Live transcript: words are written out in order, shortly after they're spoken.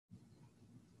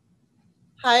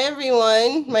Hi,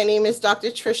 everyone. My name is Dr.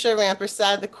 Trisha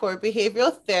Rampersad, the core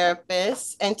behavioral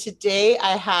therapist. And today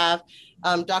I have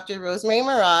Dr. Rosemarie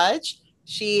Maraj.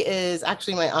 She is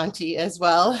actually my auntie as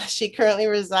well. She currently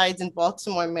resides in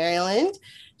Baltimore, Maryland.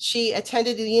 She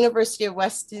attended the University of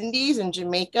West Indies in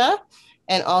Jamaica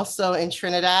and also in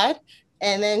Trinidad.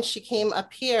 And then she came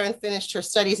up here and finished her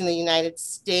studies in the United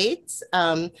States.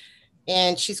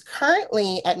 And she's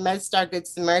currently at MedStar Good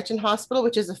Samaritan Hospital,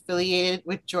 which is affiliated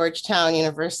with Georgetown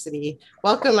University.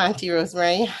 Welcome, Auntie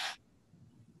Rosemarie.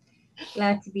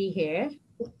 Glad to be here.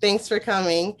 Thanks for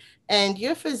coming. And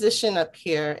you're a physician up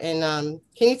here. And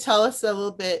can you tell us a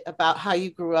little bit about how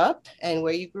you grew up and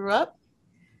where you grew up?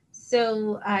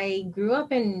 So I grew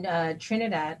up in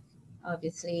Trinidad,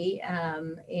 obviously,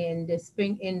 in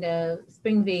the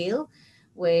Springvale,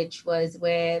 which was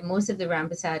where most of the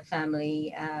Rampersad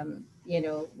family,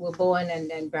 were born and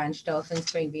then branched off in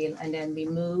Springvale, and then we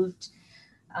moved.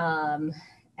 Um,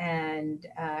 and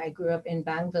I grew up in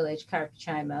Bang Village,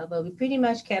 Carrickchima, but we pretty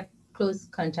much kept close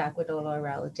contact with all our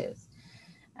relatives.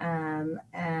 From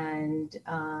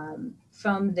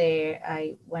there,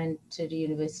 I went to the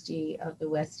University of the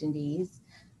West Indies,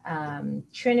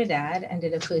 Trinidad, and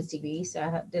did a first degree.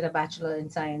 So did a Bachelor in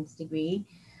Science degree.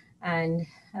 And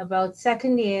about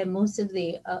second year, most of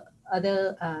the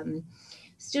other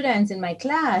students in my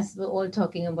class were all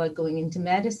talking about going into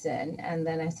medicine. And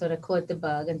then I sort of caught the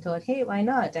bug and thought, hey, why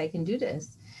not? I can do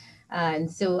this. And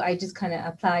so I just kind of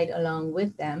applied along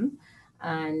with them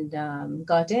and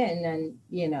got in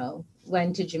and,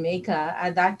 went to Jamaica.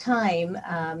 At that time,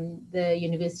 the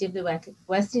University of the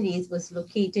West Indies was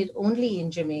located only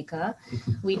in Jamaica.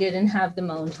 We didn't have the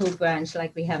Mount Hope branch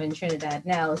like we have in Trinidad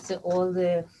now. So all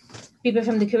the people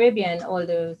from the Caribbean, all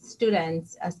the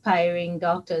students, aspiring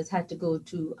doctors had to go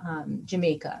to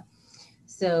Jamaica.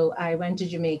 So I went to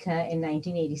Jamaica in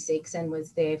 1986 and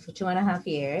was there for 2.5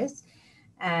 years.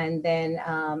 And then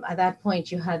at that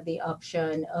point, you had the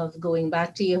option of going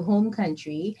back to your home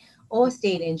country or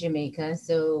staying in Jamaica.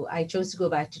 So I chose to go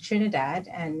back to Trinidad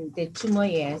and did 2 more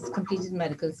years, completed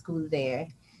medical school there.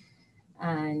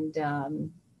 And,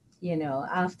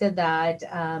 after that,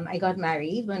 I got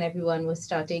married when everyone was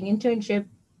starting internship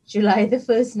July the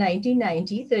 1st,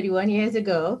 1990, 31 years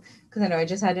ago, because I know I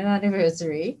just had an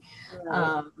anniversary.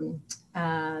 Right.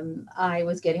 Um, I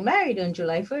was getting married on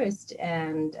July 1st,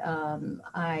 and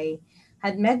I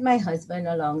had met my husband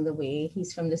along the way.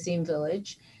 He's from the same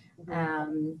village. Mhm.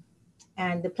 Um,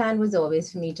 and the plan was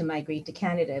always for me to migrate to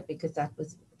Canada because that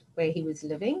was where he was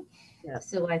living. Yeah.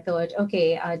 So I thought,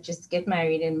 okay, I'll just get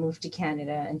married and move to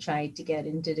Canada and try to get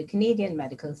into the Canadian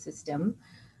medical system.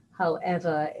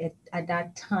 However, at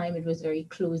that time, it was very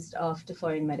closed off to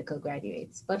foreign medical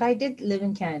graduates. But I did live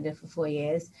in Canada for 4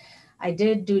 years. I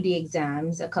did do the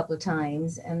exams a couple of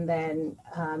times, and then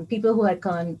people who had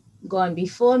gone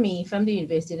before me from the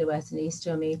University of the West Indies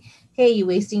told me, "Hey, you're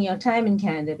wasting your time in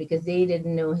Canada," because they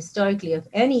didn't know historically of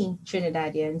any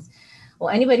Trinidadians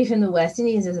or anybody from the West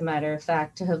Indies, as a matter of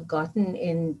fact, to have gotten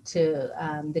into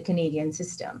the Canadian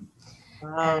system.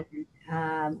 And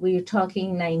Wow. we're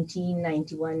talking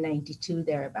 1991, 92,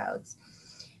 thereabouts.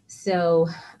 So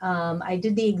I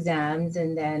did the exams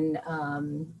and then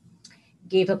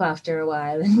gave up after a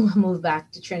while and moved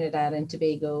back to Trinidad and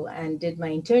Tobago and did my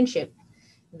internship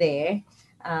there.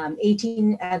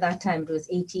 18 at that time, it was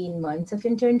 18 months of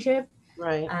internship.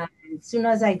 Right. And as soon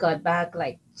as I got back,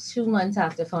 like 2 months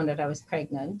after, I found out I was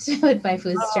pregnant with my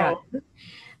first child. Oh,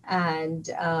 And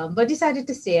but decided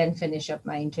to stay and finish up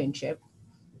my internship.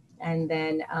 And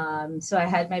then so I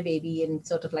had my baby in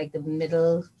sort of like the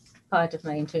middle part of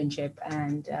my internship,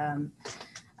 and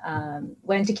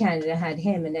went to Canada, had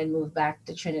him, and then moved back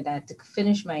to Trinidad to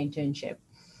finish my internship.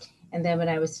 And then when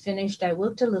I was finished, I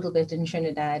worked a little bit in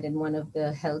Trinidad in one of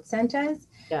the health centers,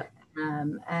 yeah.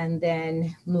 and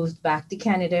then moved back to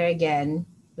Canada again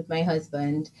with my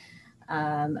husband,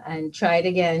 and tried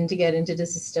again to get into the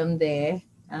system there.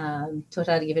 Thought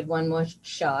I'd give it one more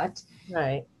shot,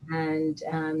 Right. and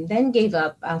then gave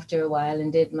up after a while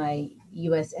and did my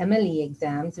USMLE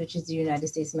exams, which is the United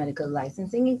States Medical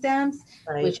Licensing exams,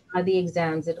 Right. which are the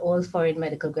exams that all foreign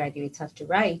medical graduates have to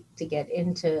write to get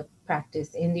into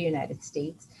practice in the United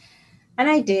States. And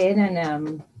I did. And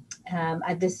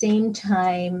at the same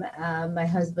time, my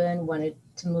husband wanted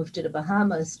to move to the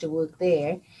Bahamas to work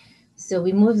there. So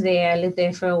we moved there, lived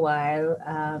there for a while,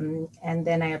 and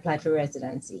then I applied for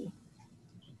residency.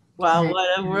 Wow. And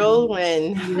What a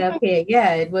whirlwind. ended up here.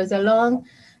 Yeah, it was a long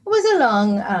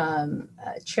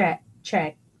trek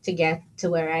to get to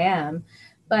where I am,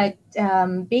 But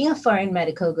being a foreign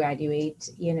medical graduate,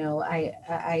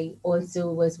 I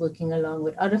also was working along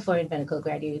with other foreign medical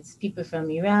graduates, people from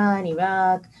Iran,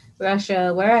 Iraq,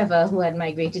 Russia, wherever, who had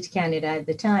migrated to Canada at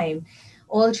the time,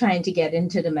 all trying to get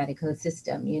into the medical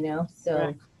system, Right.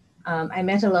 So I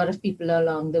met a lot of people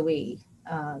along the way,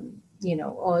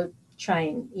 all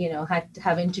trying,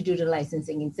 having to do the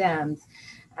licensing exams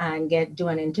and do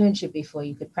an internship before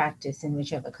you could practice in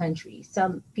whichever country.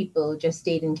 Some people just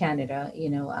stayed in Canada.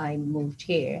 I moved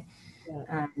here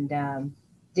Yeah. and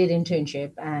did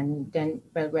internship and then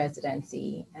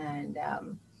residency. And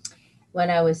when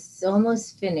I was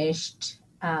almost finished,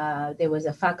 there was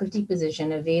a faculty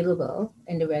position available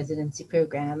in the residency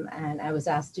program, and I was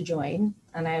asked to join,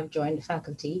 and I have joined the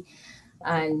faculty.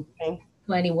 That's And amazing.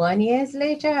 21 years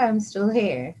later, I'm still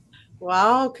here.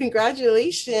 Wow,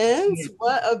 congratulations.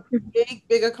 What a big,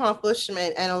 big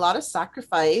accomplishment and a lot of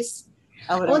sacrifice.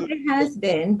 I would Oh, imagine. there has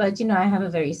been, but I have a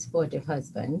very supportive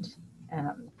husband.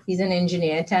 He's an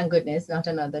engineer, thank goodness, not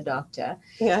another doctor.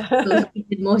 So Yeah. he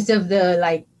did most of the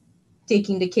like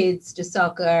taking the kids to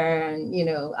soccer and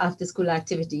after school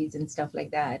activities and stuff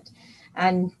like that.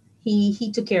 And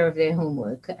he took care of their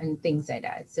homework and things like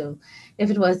that. So if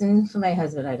it wasn't for my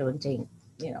husband, I don't think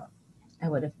I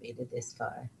would have made it this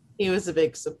far. He was a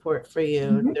big support for you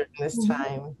Mhm. during this Mhm.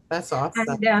 time. That's awesome.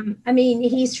 And I mean,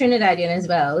 he's Trinidadian as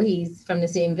well. He's from the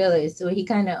same village, so he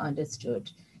kind of understood,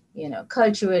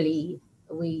 culturally,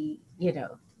 we,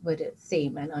 were the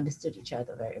same and understood each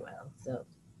other very well. So,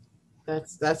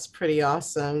 That's pretty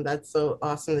awesome. That's so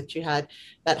awesome that you had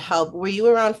that help. Were you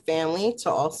around family to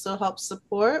also help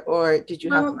support, or did you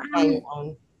have to well, find your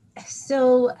own?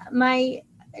 so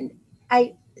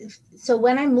I, so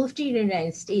when I moved to the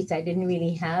United States, I didn't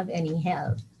really have any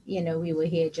help. We were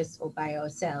here just all by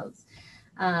ourselves.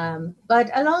 But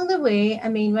along the way, I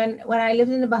mean, when I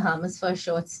lived in the Bahamas for a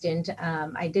short stint,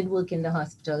 I did work in the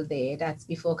hospital there. That's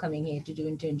before coming here to do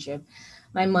internship.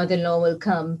 My mother-in-law will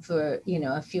come for,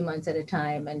 a few months at a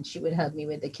time, and she would help me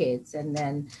with the kids. And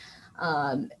then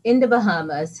in the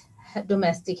Bahamas,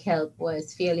 domestic help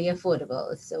was fairly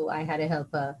affordable. So I had a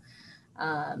helper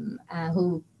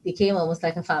who became almost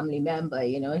like a family member.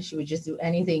 She would just do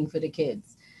anything for the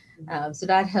kids. So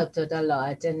that helped out a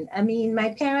lot. And I mean, my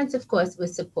parents, of course, were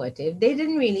supportive. They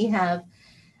didn't really have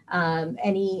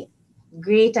any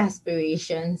great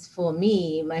aspirations for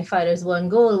me. My father's one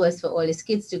goal was for all his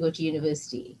kids to go to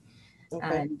university.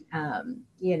 Okay. And,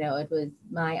 it was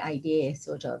my idea,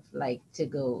 sort of like to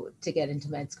get into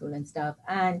med school and stuff.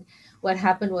 And what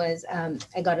happened was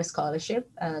I got a scholarship,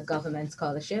 a government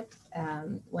scholarship,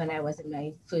 when I was in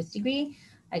my first degree.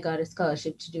 I got a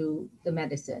scholarship to do the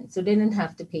medicine. So they didn't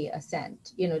have to pay a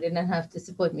cent, they didn't have to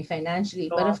support me financially.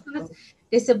 So But of course, awesome.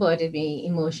 they supported me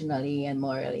emotionally and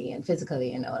morally and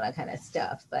physically and all that kind of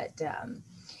stuff. But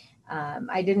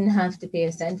I didn't have to pay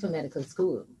a cent for medical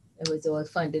school. It was all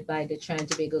funded by the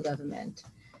Tobago government.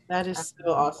 That is so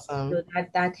So awesome.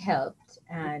 that helped.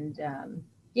 And,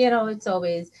 it's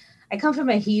always, I come from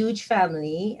a huge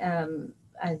family.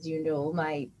 As you know,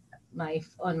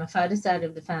 on my father's side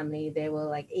of the family, there were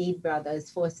like 8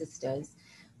 brothers, 4 sisters.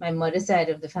 My mother's side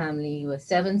of the family was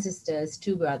 7 sisters,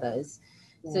 2 brothers.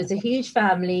 So Yeah. it's a huge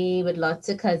family with lots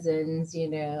of cousins,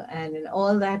 and in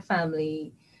all that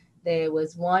family, there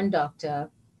was one doctor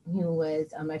who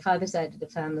was on my father's side of the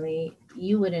family.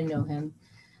 You wouldn't know him.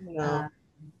 No. Uh,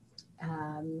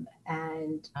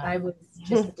 and I was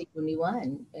just the only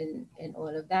one in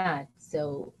all of that.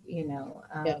 So,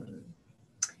 Yeah.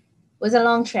 was a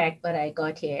long trek, but I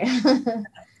got here.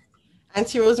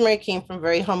 Auntie Rosemary came from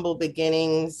very humble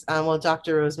beginnings. Well,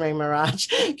 Dr. Rosemary Maraj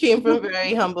came from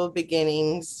very humble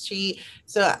beginnings.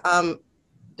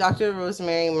 Dr.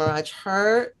 Rosemary Maraj,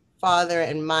 her father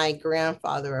and my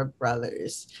grandfather are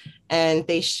brothers, and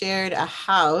they shared a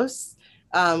house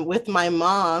with my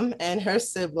mom and her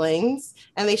siblings,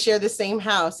 and they shared the same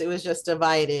house. It was just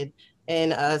divided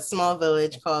in a small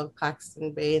village called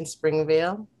Claxton Bay in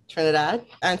Springvale, Trinidad.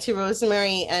 Auntie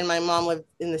Rosemary and my mom lived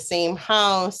in the same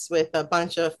house with a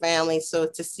bunch of families. So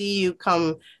to see you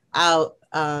come out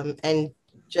and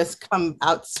just come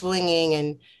out swinging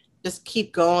and just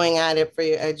keep going at it for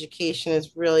your education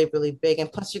is really, really big.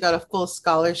 And plus, you got a full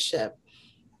scholarship.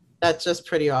 That's just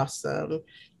pretty awesome.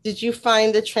 Did you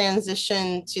find the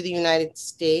transition to the United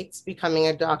States, becoming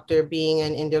a doctor, being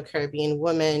an Indo-Caribbean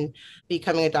woman,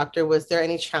 becoming a doctor, was there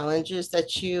any challenges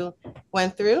that you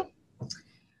went through?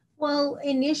 Well,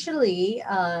 initially,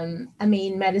 I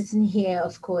mean, medicine here,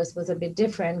 of course, was a bit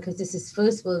different because this is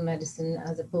first world medicine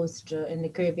as opposed to in the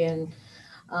Caribbean.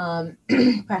 um,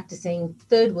 practicing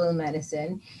third world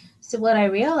medicine. So what I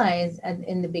realized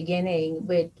in the beginning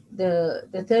with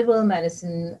the third world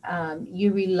medicine,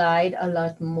 you relied a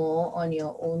lot more on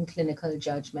your own clinical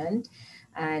judgment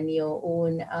and your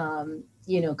own,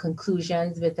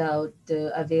 conclusions without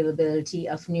the availability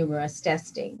of numerous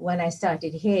testing. When I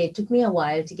started here, it took me a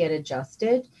while to get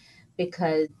adjusted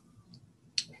because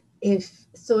if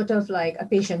sort of like a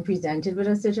patient presented with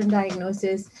a certain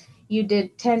diagnosis, you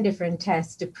did 10 different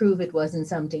tests to prove it wasn't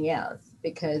something else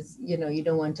because you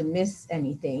don't want to miss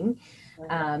anything.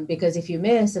 Because if you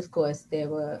miss, of course there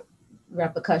were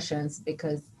repercussions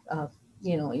because of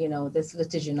this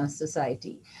litigious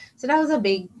society. So that was a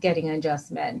big getting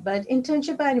adjustment. But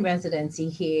internship and residency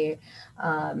here,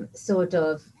 sort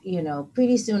of,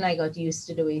 pretty soon I got used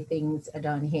to the way things are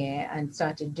done here and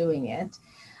started doing it.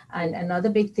 And another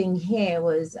big thing here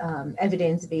was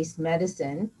evidence-based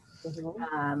medicine,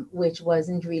 Mhm. which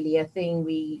wasn't really a thing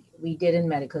we did in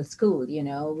medical school.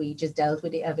 We just dealt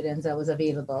with the evidence that was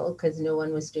available because no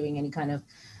one was doing any kind of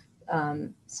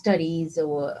studies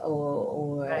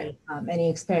or Right. any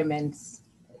experiments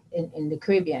in the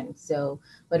Caribbean. So,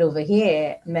 but over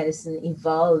here, medicine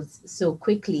evolves so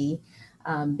quickly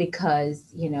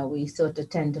because we sort of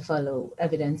tend to follow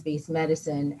evidence-based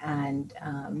medicine and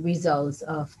results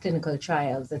of clinical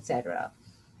trials, etc.,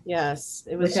 Yes,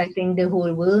 it which was. I think the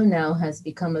whole world now has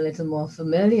become a little more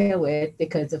familiar with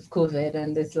because of COVID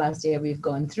and this last year we've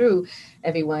gone through.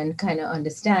 Everyone kind of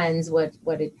understands what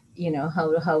it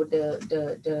how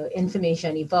the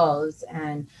information evolves,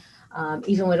 and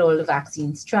even with all the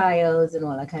vaccines trials and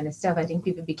all that kind of stuff, I think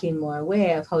people became more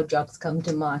aware of how drugs come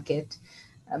to market.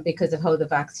 Because of how the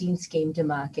vaccines came to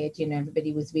market,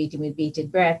 everybody was waiting with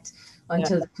bated breath Yeah.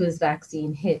 until the first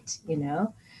vaccine hit.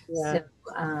 So,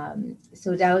 Yeah.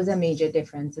 so that was a major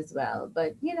difference as well.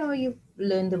 But you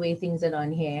learn the way things are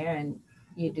done here, and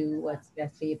you do what's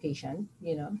best for your patient.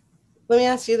 Let me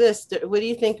ask you this. What do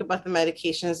you think about the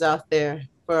medications out there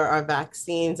for our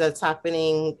vaccines that's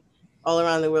happening all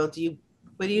around the world?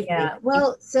 What do you think? Yeah,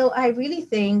 well, so I really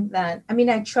think that, I mean,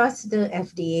 I trust the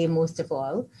FDA most of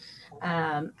all.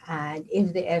 And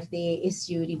if the FDA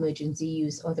issued emergency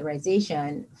use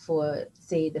authorization for,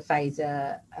 say, the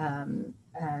Pfizer,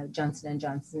 Johnson and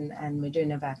Johnson, and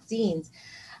Moderna vaccines,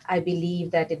 I believe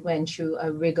that it went through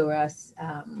a rigorous,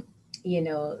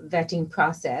 vetting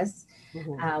process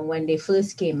Mhm. when they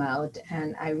first came out,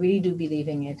 and I really do believe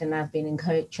in it. And I've been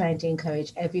trying to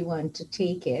encourage everyone to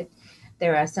take it.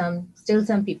 There are still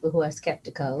some people who are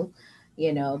skeptical,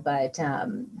 but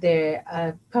there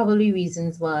are probably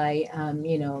reasons why,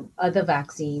 other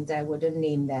vaccines, I wouldn't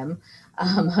name them,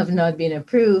 have not been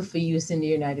approved for use in the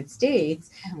United States,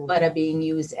 Mhm. but are being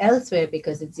used elsewhere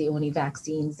because it's the only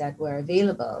vaccines that were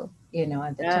available,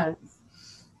 at the time. Yes.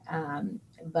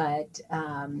 But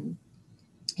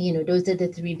those are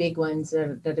the three big ones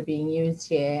that are being used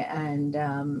here, and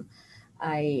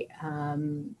I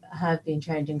have been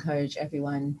trying to encourage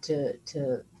everyone to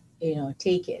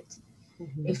take it.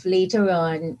 Mhm. If later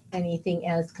on anything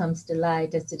else comes to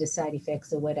light as to the side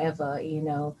effects or whatever,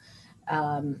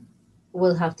 um,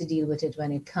 we'll have to deal with it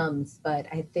when it comes. But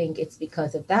I think it's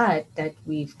because of that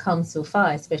we've come so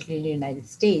far, especially in the United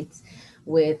States,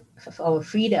 with our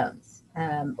freedoms.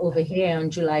 Over here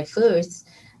on July 1st,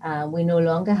 we no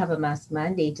longer have a mask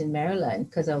mandate in Maryland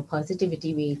because our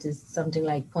positivity rate is something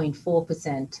like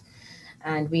 0.4%.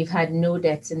 And we've had no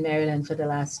deaths in Maryland for the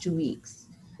last 2 weeks.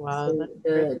 Wow, So that's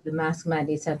great. the mask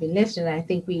mandates have been lifted. And I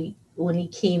think we only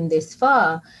came this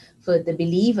far for the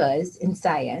believers in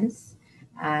science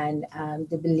and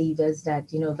the believers that,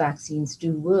 vaccines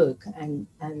do work. And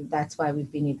that's why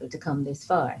we've been able to come this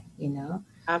far.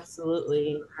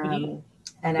 Absolutely. Um,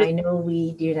 and But I know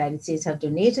the United States have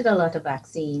donated a lot of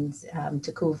vaccines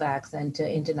to COVAX and to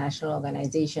international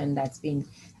organization that's been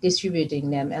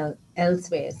distributing them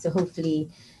elsewhere. So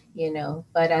hopefully,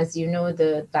 but as you know,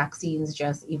 the vaccines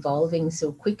just evolving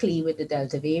so quickly with the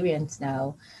Delta variants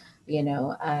now,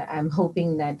 I'm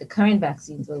hoping that the current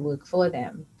vaccines will work for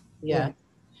them. Yeah. yeah,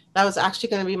 that was actually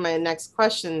going to be my next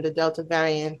question, the Delta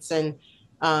variants and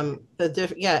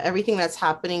everything that's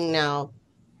happening now.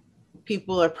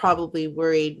 People are probably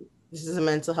worried. This is a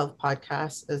mental health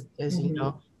podcast, as you Hmm.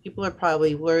 know. People are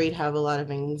probably worried, have a lot of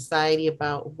anxiety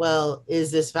about, well, is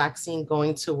this vaccine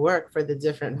going to work for the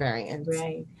different variants?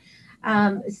 Right.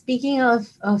 Speaking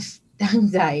of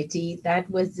anxiety, that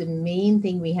was the main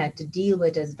thing we had to deal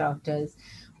with as doctors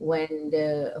when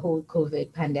the whole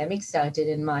COVID pandemic started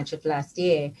in March of last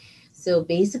year. So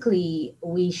basically,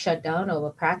 we shut down our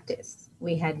practice.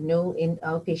 We had no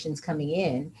outpatients coming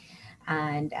in,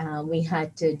 and we had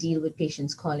to deal with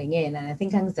patients calling in. And I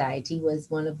think anxiety was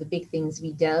one of the big things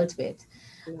we dealt with.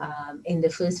 Yeah. In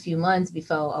the first few months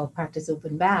before our practice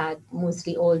opened back,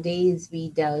 mostly all days we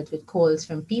dealt with calls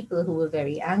from people who were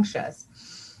very anxious.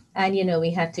 And,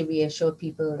 we had to reassure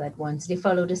people that once they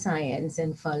follow the science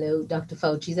and follow Dr.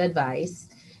 Fauci's advice,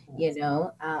 you Yes. know,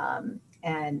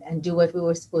 and do what we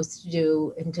were supposed to do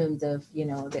in terms of,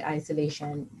 the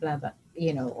isolation, blah, blah,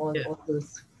 Yeah. all those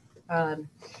um,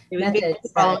 It was basically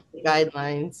methods that. following the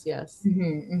guidelines. Yes.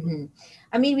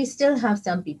 I mean, we still have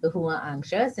some people who are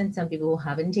anxious and some people who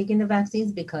haven't taken the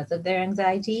vaccines because of their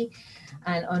anxiety.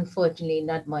 And unfortunately,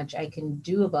 not much I can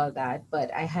do about that. But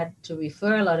I had to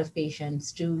refer a lot of patients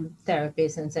to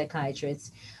therapists and psychiatrists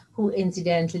who,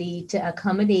 incidentally, to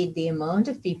accommodate the amount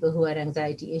of people who had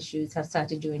anxiety issues, have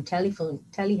started doing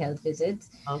telehealth visits.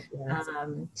 Oh, yes.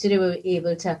 So they were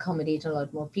able to accommodate a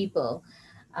lot more people.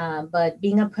 But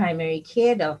being a primary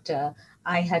care doctor,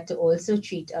 I had to also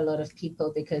treat a lot of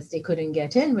people because they couldn't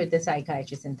get in with the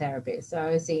psychiatrists and therapists. So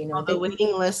I would say, Oh, the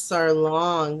waiting lists are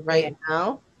long yeah, right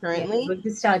now, yeah, we're currently. going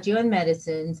to start you on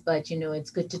medicines, but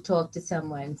it's good to talk to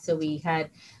someone. So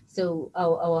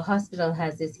our hospital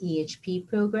has this EHP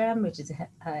program, which is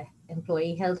a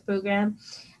employee health program,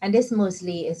 and this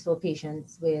mostly is for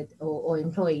patients with or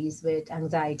employees with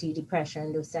anxiety,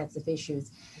 depression, those types of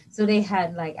issues. So they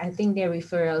had, like, I think their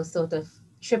referrals sort of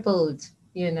tripled,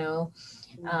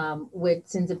 with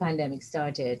since the pandemic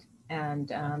started,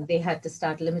 and they had to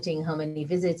start limiting how many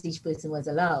visits each person was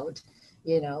allowed,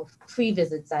 free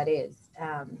visits, that is.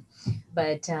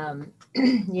 But I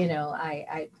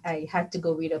had to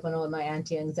go read up on all my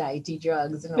anti-anxiety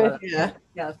drugs and all of that Yeah.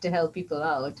 stuff to help people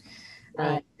out.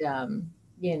 And Right.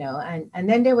 and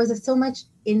then there was so much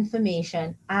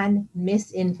information and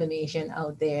misinformation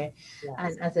out there,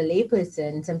 and Yes. as a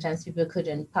layperson, sometimes people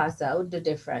couldn't pass out the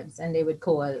difference, and they would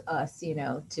call us,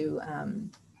 to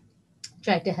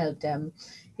try to help them,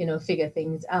 figure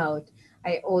things out.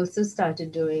 I also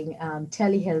started doing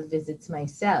telehealth visits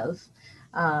myself,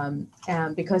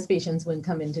 because patients wouldn't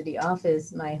come into the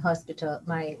office. My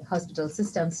hospital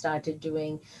system started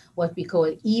doing what we call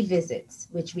e-visits,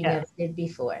 which we never Yes. did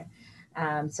before.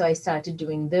 So I started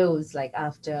doing those, like,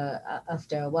 after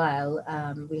a while.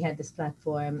 We had this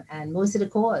platform, and most of the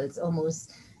calls,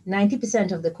 almost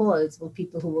 90% of the calls, were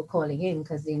people who were calling in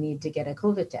because they need to get a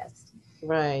COVID test.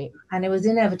 Right. And it was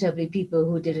inevitably people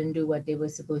who didn't do what they were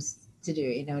supposed to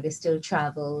do. They still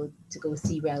traveled to go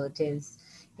see relatives,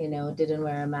 didn't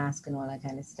wear a mask and all that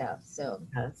kind of stuff. So,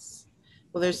 Yes.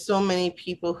 Well, there's so many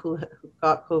people who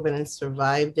got COVID and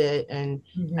survived it. And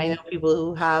I know hmm people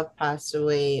who have passed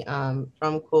away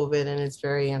from COVID, and it's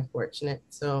very unfortunate.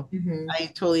 So hmm I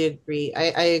totally agree.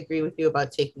 I agree with you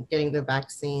about getting the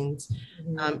vaccines.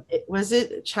 hmm Was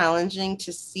it challenging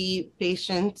to see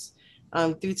patients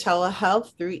through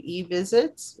telehealth, through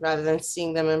e-visits, rather than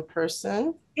seeing them in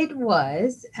person? it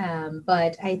was,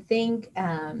 but I think,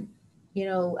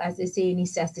 as they say,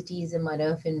 necessity is a mother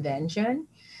of invention.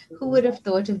 Who Mhm. would have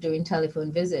thought of doing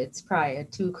telephone visits prior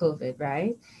to COVID,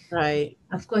 right? Right.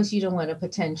 Of course, you don't want a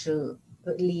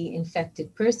potentially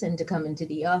infected person to come into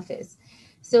the office.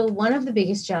 So one of the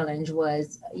biggest challenge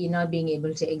was you not being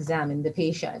able to examine the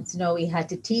patients. We had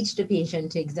to teach the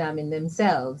patient to examine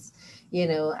themselves,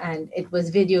 and it was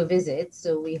video visits.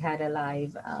 So we had a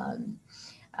live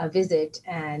a visit.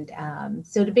 And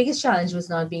so the biggest challenge was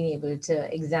not being able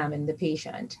to examine the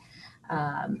patient.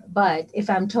 But if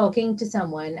I'm talking to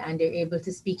someone and they're able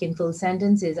to speak in full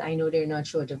sentences, I know they're not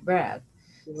short of breath.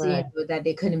 So Right. that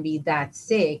they couldn't be that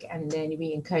sick. And then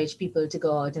we encourage people to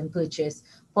go out and purchase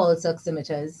pulse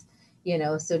oximeters,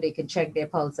 so they can check their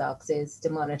pulse oxes to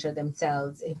monitor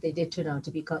themselves if they did turn out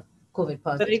to be COVID What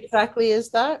positive. exactly is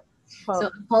that? So Oh,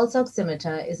 a pulse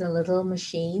oximeter is a little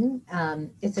machine.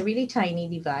 It's a really tiny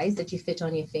device that you fit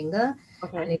on your finger, and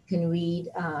okay. it can read,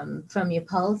 from your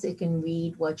pulse. It can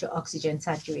read what your oxygen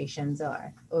saturations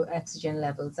are or oxygen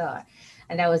levels are,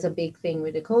 and that was a big thing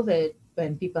with the COVID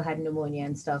when people had pneumonia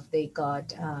and stuff. They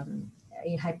got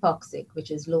hypoxic, which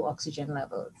is low oxygen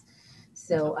levels.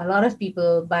 So a lot of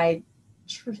people, by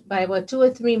about 2 or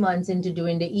 3 months into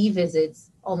doing the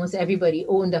e-visits, almost everybody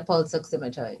owned a pulse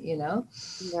oximeter.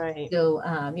 Right. So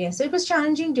yeah, so it was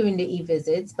challenging doing the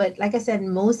e-visits, but like I said,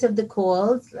 most of the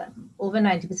calls, over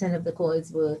 90% of the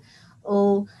calls were,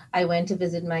 oh, I went to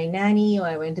visit my nanny, or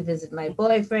I went to visit my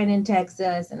boyfriend in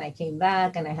Texas, and I came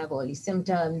back and I have all these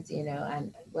symptoms,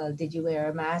 and, well, did you wear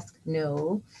a mask?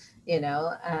 No,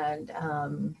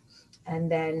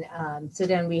 and then so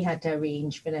then we had to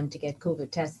arrange for them to get COVID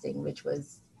testing, which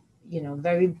was,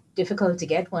 very difficult to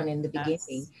get one in the beginning.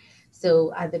 Yes.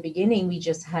 So at the beginning, we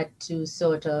just had to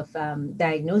sort of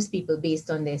diagnose people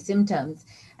based on their symptoms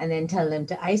and then tell them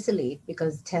to isolate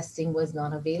because testing was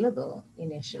not available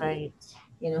initially.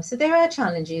 Right. So there are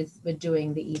challenges with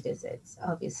doing the e-visits,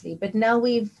 obviously. But now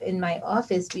in my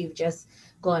office, we've just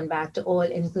gone back to all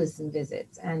in-person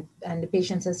visits, and the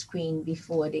patients are screened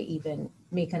before they even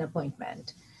make an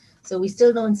appointment. So we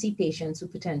still don't see patients who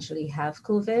potentially have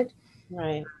COVID,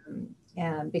 Right.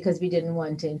 because we didn't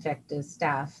want to infect the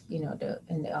staff, in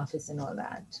the office and all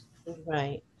that.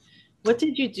 Right. What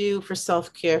did you do for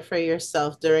self-care for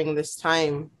yourself during this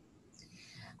time,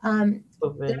 Um,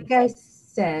 COVID? like I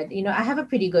said, I have a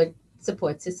pretty good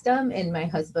support system in my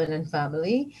husband and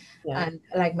family. Yeah. And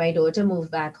like my daughter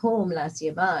moved back home last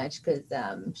year, March, because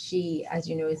she, as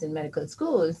you know, is in medical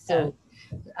school. Yeah. So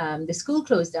the school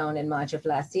closed down in March of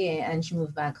last year, and she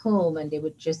moved back home, and they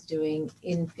were just doing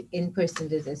in-person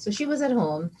visits. So she was at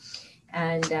home,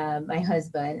 and my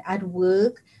husband at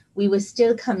work. We were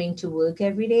still coming to work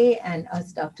every day, and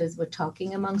us doctors were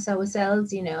talking amongst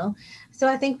ourselves. So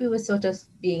I think we were sort of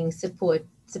being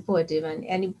supportive, and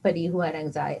anybody who had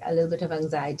anxiety, a little bit of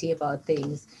anxiety about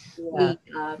things, Yeah.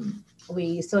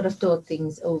 we sort of talked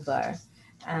things over,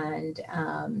 and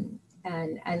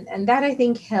that I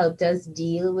think helped us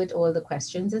deal with all the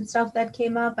questions and stuff that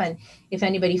came up. And if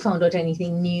anybody found out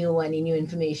anything new, any new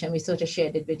information, we sort of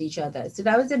shared it with each other. So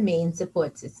that was the main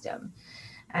support system.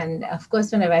 And of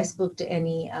course, whenever I spoke to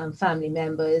any family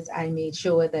members, I made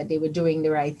sure that they were doing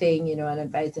the right thing, and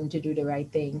advised them to do the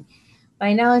right thing.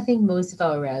 By now, I think most of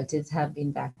our relatives have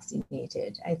been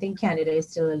vaccinated. I think Canada is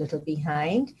still a little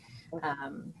behind.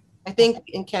 Um, I think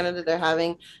in Canada they're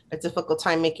having a difficult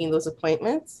time making those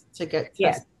appointments to get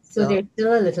Yes. tested. So So, they're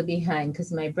still a little behind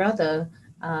because my brother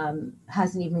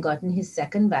hasn't even gotten his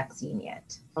second vaccine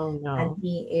yet. oh And no.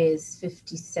 he is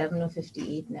 57 or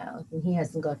 58 now, and he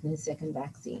hasn't gotten his second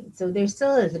vaccine. So they're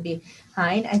still a little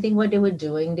behind. I think what they were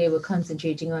doing, they were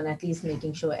concentrating on at least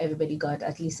making sure everybody got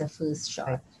at least a first Right.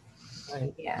 shot.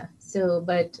 Right. Yeah. So,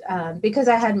 but because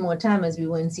I had more time as we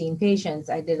weren't seeing patients,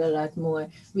 I did a lot more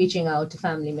reaching out to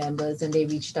family members, and they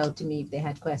reached out to me if they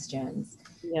had questions.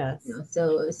 Yes.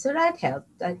 So that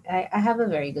helped. I have a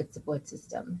very good support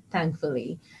system,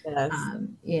 thankfully, Yes.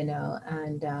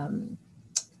 and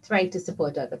try to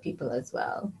support other people as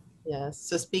well. Yes.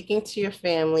 So speaking to your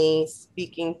family,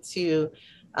 speaking to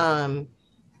um,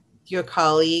 your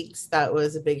colleagues, that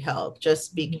was a big help. Just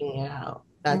speaking it out.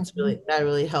 Hmm. That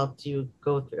really helped you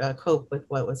go through cope with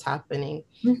what was happening.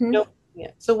 Hmm.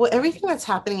 Yeah. So what everything that's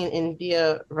happening in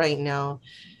India right now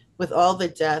with all the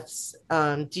deaths,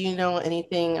 do you know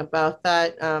anything about that?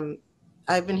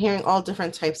 I've been hearing all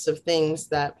different types of things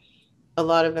that a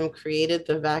lot of them created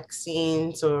the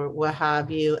vaccines or what have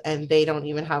you, and they don't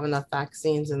even have enough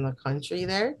vaccines in the country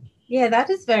there. Yeah, that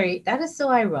is so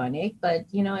ironic, but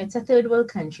it's a third world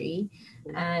country,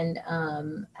 and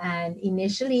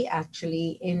initially,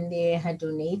 actually, India had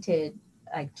donated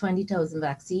like 20,000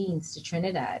 vaccines to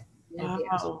Trinidad and the Wow.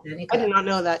 I AstraZeneca. did not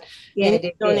know that. Yeah, India they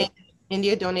did. donated,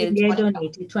 India donated India 20.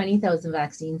 donated 20,000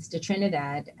 vaccines to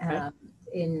Trinidad Okay.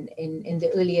 in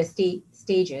the earlier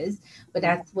stages, but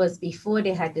that was before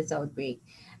they had this outbreak.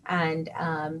 And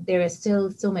there are still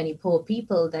so many poor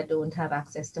people that don't have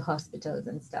access to hospitals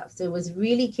and stuff. So it was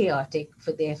really chaotic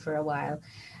for a while.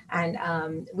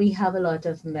 And we have a lot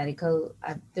of medical,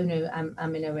 I don't know,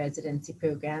 I'm in a residency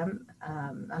program,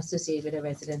 associated with a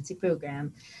residency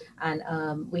program. And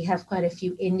we have quite a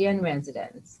few Indian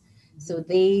residents. So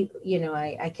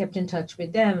I kept in touch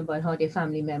with them about how their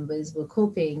family members were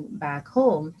coping back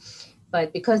home.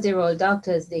 But because they were all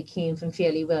doctors, they came from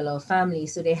fairly well-off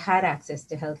families, so they had access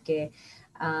to healthcare,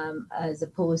 as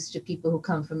opposed to people who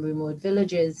come from remote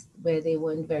villages where they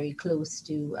weren't very close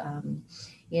to,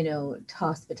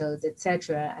 hospitals,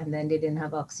 etc. And then they didn't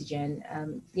have oxygen.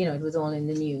 It was all in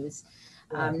the news.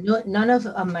 Yeah. No, none of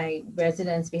my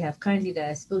residents we have currently that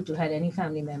I spoke to had any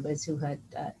family members who had,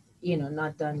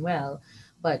 not done well.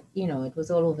 But, it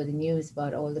was all over the news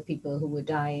about all the people who were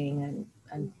dying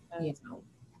and you Yes. know,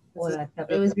 This all is that stuff.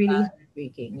 It really was really bad.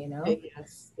 heartbreaking.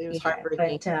 Yes, it was Yeah,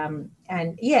 heartbreaking. but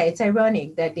and yeah, it's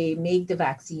ironic that they make the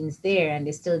vaccines there and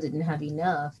they still didn't have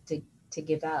enough to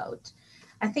give out.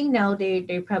 I think now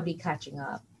they're probably catching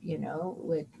up,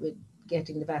 with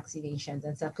getting the vaccinations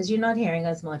and stuff because you're not hearing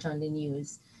as much on the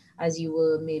news as you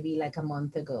were maybe like a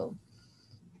month ago.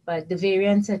 But the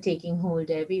variants are taking hold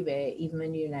everywhere, even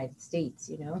in the United States.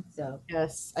 So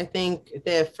Yes, I think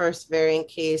the first variant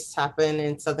case happened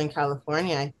in Southern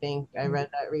California. I think I read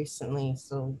that recently.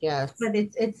 So yes. but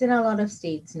it's in a lot of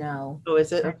states now. Oh,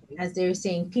 is it? And Okay. as they're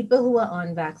saying, people who are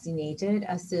unvaccinated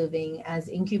are serving as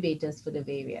incubators for the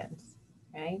variants,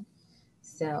 right?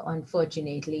 So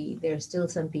unfortunately, there are still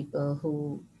some people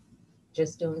who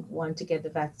just don't want to get the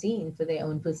vaccine for their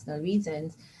own personal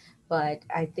reasons. But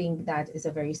I think that is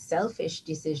a very selfish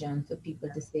decision for people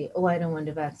to say, "Oh, I don't want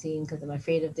the vaccine because I'm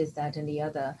afraid of this, that, and the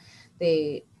other."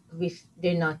 They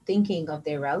they're not thinking of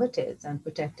their relatives and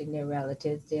protecting their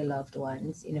relatives, their loved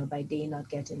ones, by they not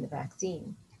getting the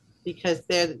vaccine. Because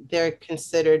they're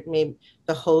considered maybe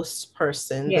the host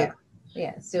person, the Yeah,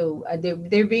 yeah. So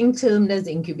they're being termed as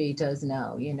incubators now,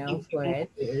 for it,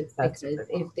 incubators. That's because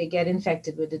good. if they get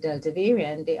infected with the Delta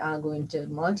variant, they are going to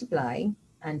multiply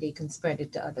and they can spread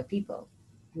it to other people.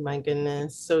 My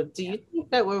goodness. So do you think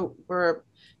that we're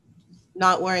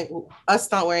not wearing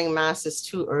not wearing masks is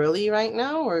too early right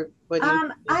now, or what do you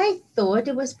think? I thought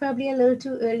it was probably a little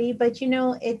too early, but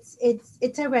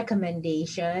it's a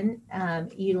recommendation.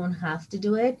 You don't have to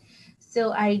do it.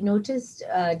 So I noticed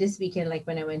this weekend, like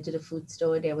when I went to the food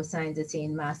store, there were signs that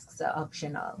saying masks are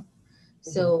optional.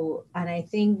 Mhm. So, and I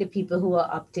think the people who are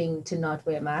opting to not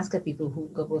wear masks are people who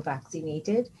were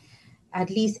vaccinated. At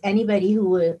least anybody who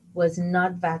was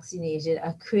not vaccinated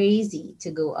are crazy to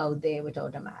go out there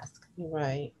without a mask.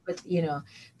 Right. But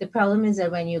the problem is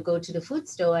that when you go to the food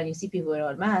store and you see people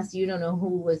without masks, you don't know who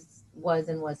was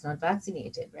and was not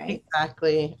vaccinated, right?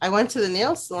 Exactly. I went to the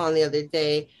nail salon the other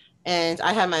day and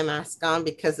I had my mask on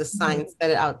because the Mhm. sign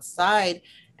said it outside.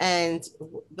 And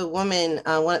the woman,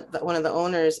 one of the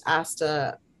owners asked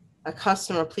a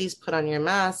customer, please put on your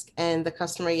mask. And the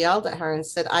customer yelled at her and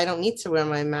said, I don't need to wear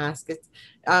my mask.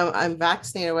 I'm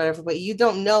vaccinated or whatever, but you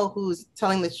don't know who's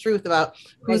telling the truth about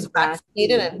who's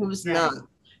vaccinated Exactly. and who's not. Right.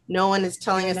 No one is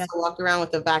telling They're us not to walk around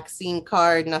with a vaccine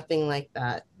card, nothing like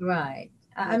that. right.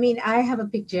 I mean, I have a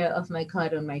picture of my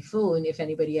card on my phone if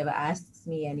anybody ever asks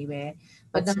me anywhere,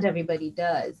 but That's not everybody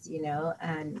does.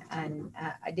 And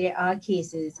there are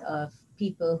cases of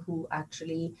people who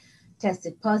actually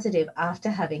tested positive after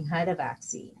having had a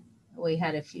vaccine. We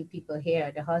had a few people here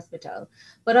at the hospital,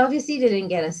 but obviously they didn't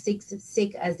get as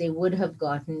sick as they would have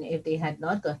gotten if they had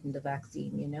not gotten the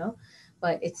vaccine.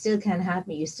 But it still can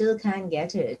happen. You still can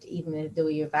get it even though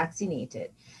you're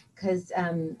vaccinated. Because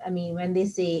I mean, when they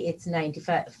say it's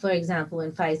 95, for example,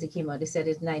 when Pfizer came out, they said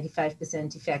it's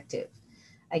 95% effective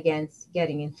against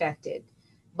getting infected,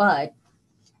 but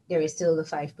there is still the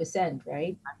 5%,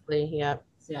 right? exactly, yeah.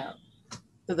 So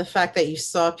So the fact that you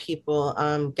saw people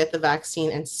get the vaccine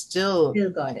and still,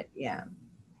 still got it, yeah.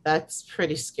 that's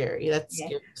pretty scary. That's Yeah.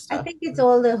 scary I stuff. think it's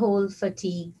all the whole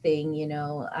fatigue thing,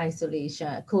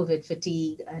 isolation, COVID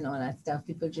fatigue, and all that stuff.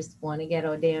 People just want to get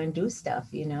out there and do stuff.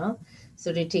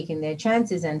 So they're taking their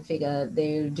chances and figure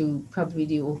they'll probably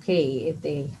do okay if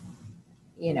they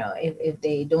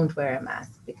don't wear a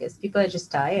mask, because people are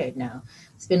just tired now.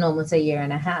 It's been almost a year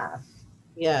and a half.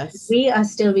 Yes. We are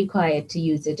still required to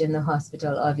use it in the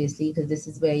hospital, obviously, because this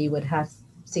is where you would have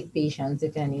sick patients,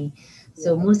 if any.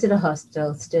 So Yeah. most of the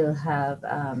hospitals still have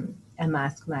a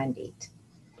mask mandate.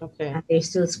 Okay. And they're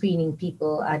still screening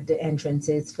people at the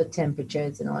entrances for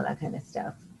temperatures and all that kind of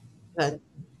stuff. So, That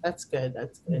that's good.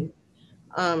 That's mhm. good.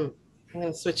 I'm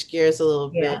gonna switch gears a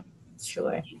little Yeah, bit.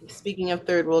 sure. Speaking of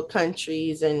third world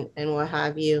countries and what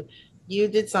have you, you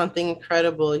did something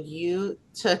incredible. You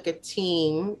took a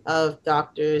team of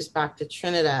doctors back to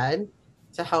Trinidad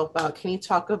to help out. Can you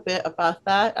talk a bit about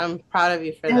that? I'm proud of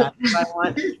you for that.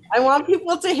 I want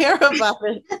people to hear about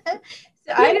it.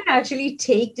 So I didn't actually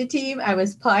take the team. I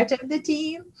was part of the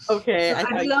team. Okay, So I I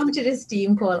thought you belong took to this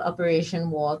team called Operation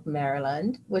Walk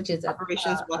Maryland, which is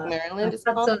Operations Walk a Maryland, it's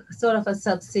called. sort of a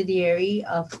subsidiary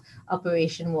of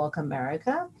Operation Walk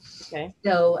America. Okay.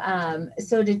 So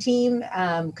the team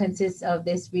consists of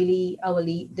this really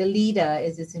the leader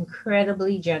is this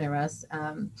incredibly generous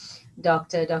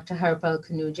Dr. Harpal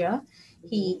Kanuja. Mhm.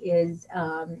 He is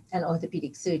an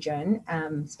orthopedic surgeon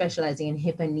specializing in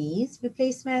hip and knees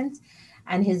replacements,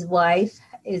 and his wife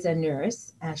is a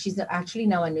nurse. She's actually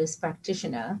now a nurse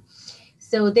practitioner.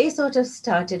 So they sort of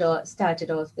started off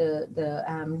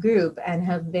the group and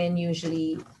have been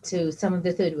usually to some of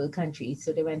the third world countries.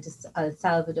 So they went to El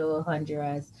Salvador,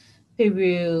 Honduras,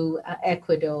 Peru,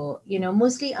 Ecuador.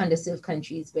 Mostly underserved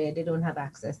countries where they don't have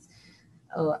access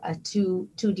to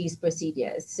these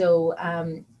procedures. So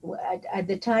at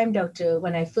the time,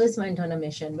 when I first went on a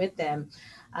mission with them,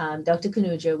 Dr.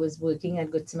 Kanuja was working at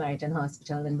Good Samaritan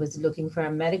Hospital and was looking for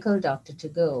a medical doctor to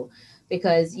go,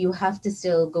 because you have to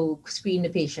still go screen the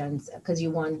patients because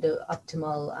you want the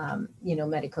optimal,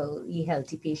 medically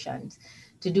healthy patients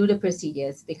to do the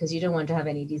procedures, because you don't want to have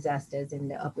any disasters in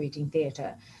the operating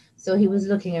theater. So he was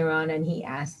looking around and he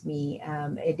asked me,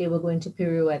 they were going to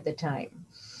Peru at the time.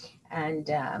 And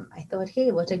I thought,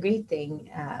 hey, what a great thing.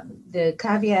 The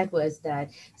caveat was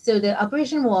that, so the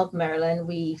Operation Walk Maryland,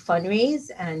 we fundraise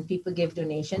and people give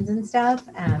donations and stuff.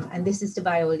 And this is to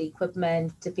buy all the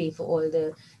equipment, to pay for all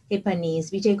the hip and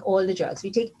knees. We take all the drugs.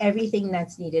 We take everything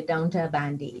that's needed down to a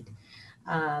Band-Aid.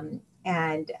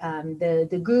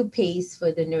 The group pays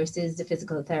for the nurses, the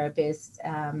physical therapists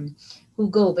who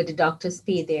go, but the doctors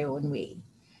pay their own way.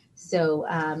 So,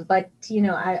 but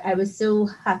I was so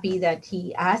happy that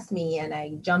he asked me, and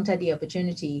I jumped at the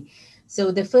opportunity.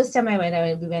 So the first time we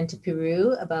went to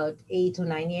Peru about 8 or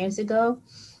 9 years ago,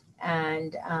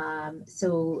 and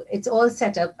so it's all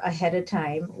set up ahead of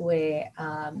time where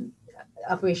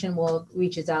Operation Walk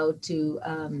reaches out to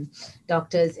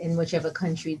doctors in whichever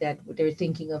country that they're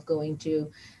thinking of going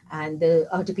to. And the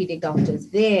orthopedic doctors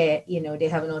there, they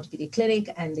have an orthopedic clinic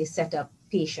and they set up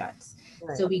patients.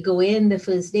 Right. So we go in the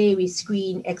first day, we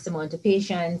screen X amount of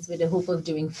patients with the hope of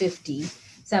doing 50.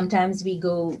 Sometimes we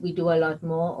do a lot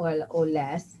more or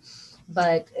less.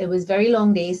 But it was very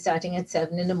long days, starting at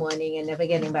 7 in the morning and never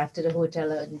getting back to the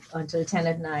hotel until 10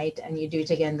 at night, and you do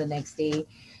it again the next day.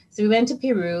 So we went to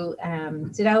Peru.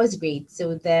 So that was great.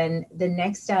 So then the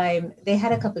next time, they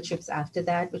had a couple trips after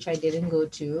that, which I didn't go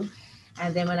to.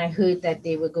 And then when I heard that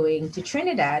they were going to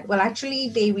Trinidad, well, actually,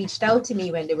 they reached out to me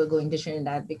when they were going to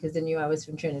Trinidad because they knew I was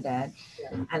from Trinidad,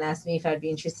 and asked me if I'd be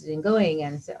interested in going.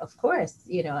 And I said, of course,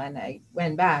 and I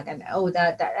went back, and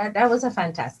that was a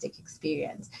fantastic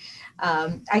experience.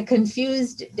 I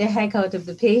confused the heck out of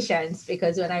the patients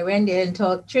because when I went there and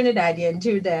talked Trinidadian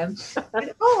to them,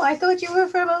 oh, I thought you were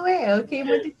from away. I came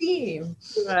with the team.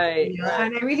 Right.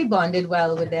 And I really bonded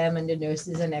well with them and the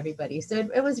nurses and everybody. So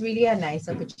it was really a nice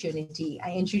opportunity.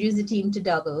 I introduced the team to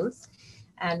doubles,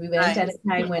 and we went at a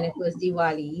time when it was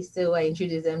Diwali. So I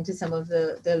introduced them to some of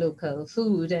the local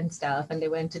food and stuff. And they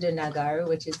went to the Nagar,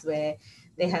 which is where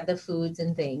they had the foods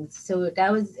and things. So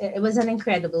it was an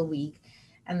incredible week.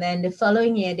 And then the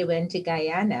following year, they went to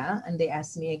Guyana and they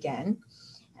asked me again.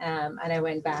 And I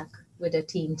went back with a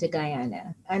team to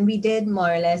Guyana. And we did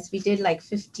we did like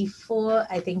 54,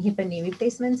 I think, hip and knee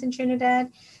replacements in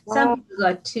Trinidad. Wow. Some people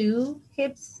got 2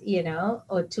 hips,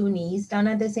 or 2 knees done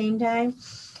at the same time.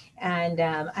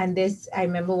 And this, I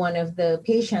remember one of the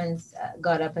patients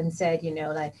got up and said,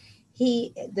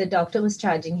 the doctor was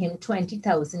charging him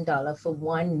 $20,000 for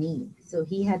one knee. So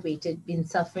he had been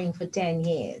suffering for 10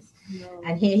 years. No.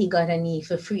 And here he got a knee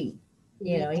for free.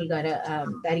 He got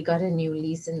he got a new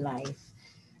lease in life.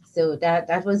 So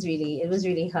that was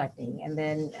really heartening. And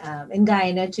then in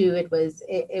Guyana too, it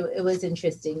was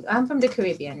interesting. I'm from the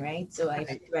Caribbean, right? So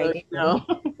No.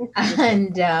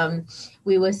 and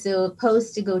we were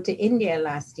supposed to go to India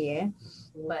last year,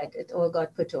 but it all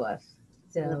got put off.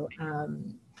 So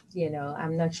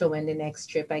I'm not sure when the next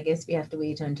trip. I guess we have to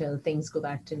wait until things go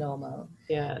back to normal.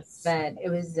 Yes. But it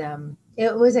was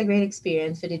a great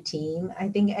experience for the team. I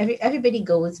think everybody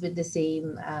goes with the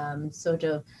same sort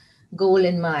of goal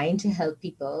in mind to help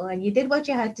people, and you did what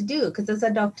you had to do. Because as a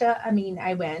doctor,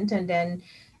 I went, and then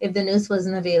if the nurse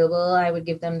wasn't available, I would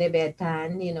give them their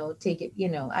bedpan, take it,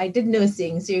 I did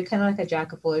nursing, so you're kind of like a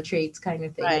jack of all trades kind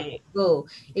of thing. Right.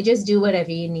 You just do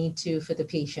whatever you need to for the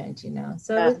patient,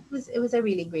 so Yeah. it was a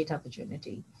really great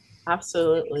opportunity.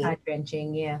 Absolutely.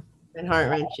 Heart-wrenching, yeah. And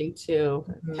heart-wrenching too.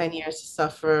 10 years to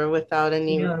suffer without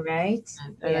any right?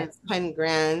 and it's 10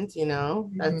 grand,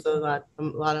 that's a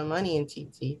lot of money in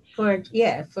TT. For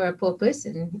a poor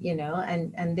person,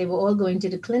 and they were all going to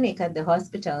the clinic at the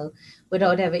hospital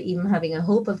without ever even having a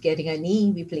hope of getting a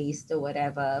knee replaced or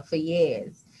whatever for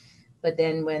years. But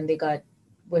then when they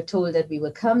were told that we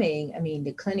were coming,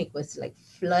 the clinic was like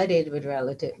flooded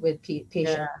with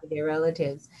patients with their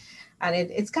relatives. And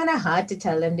it's kind of hard to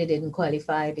tell them they didn't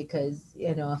qualify because,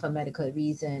 of a medical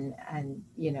reason. And,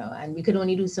 and we could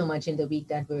only do so much in the week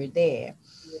that we were there.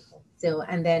 So,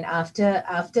 and then after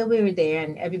we were there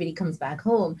and everybody comes back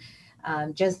home,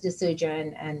 just the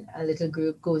surgeon and a little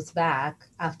group goes back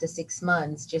after 6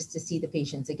 months just to see the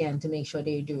patients again to make sure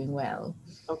they're doing well.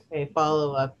 Okay,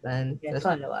 follow up then. Yeah,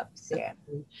 follow-ups, yeah.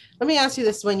 Let me ask you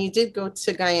this. When you did go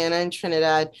to Guyana and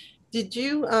Trinidad, did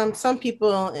you, some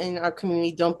people in our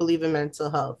community don't believe in mental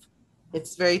health.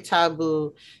 It's very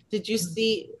taboo. Did you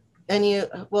see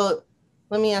well,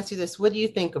 let me ask you this. What do you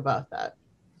think about that?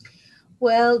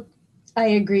 Well, I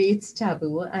agree it's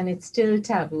taboo, and it's still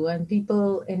taboo, and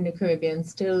people in the Caribbean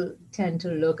still tend to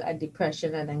look at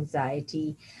depression and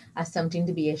anxiety as something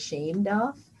to be ashamed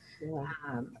of. Yeah.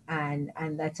 And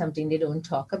that's something they don't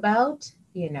talk about,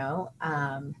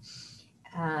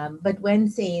 but when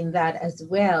saying that as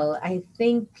well, I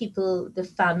think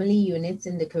the family units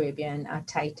in the Caribbean are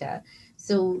tighter.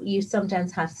 So you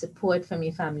sometimes have support from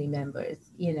your family members,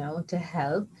 to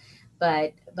help,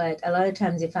 but a lot of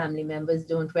times your family members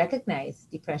don't recognize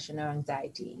depression or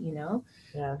anxiety.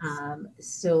 Yes.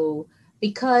 So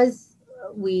because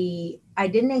I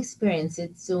didn't experience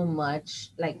it so much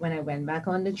like when I went back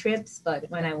on the trips, but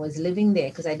when I was living there,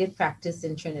 because I did practice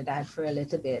in Trinidad for a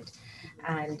little bit,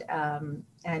 and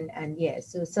yeah,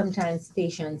 so sometimes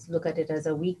patients look at it as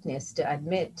a weakness to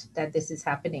admit that this is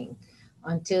happening,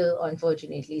 until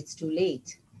unfortunately it's too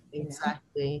late. You know,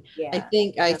 Exactly. I yeah.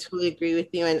 think I totally agree with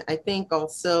you. And I think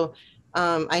also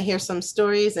I hear some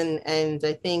stories and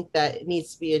I think that it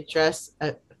needs to be addressed,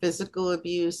 physical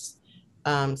abuse,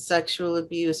 sexual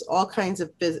abuse, all kinds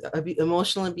of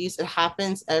emotional abuse. It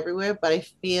happens everywhere. But I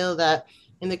feel that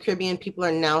in the Caribbean, people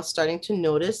are now starting to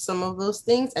notice some of those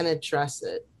things and address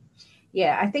it.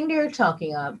 Yeah, I think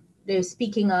they're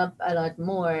speaking up a lot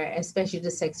more, especially the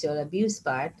sexual abuse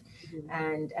part. Mhm.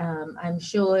 And I'm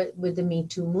sure with the Me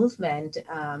Too movement,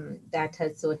 that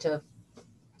has sort of,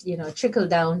 trickled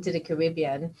down to the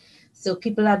Caribbean. So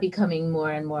people are becoming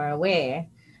more and more aware,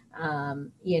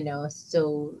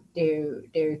 so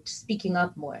they're speaking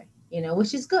up more,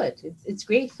 which is good. It's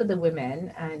great for the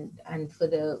women and for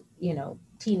the,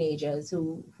 teenagers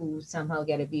who somehow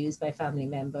get abused by family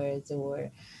members or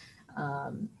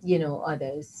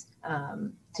others,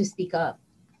 to speak up,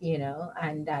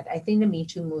 and that I think the Me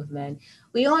Too movement,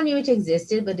 we all knew it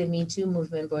existed, but the Me Too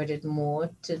movement brought it more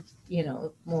to,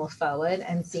 more forward,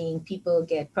 and seeing people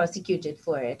get prosecuted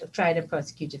for it, or tried and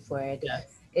prosecuted for it,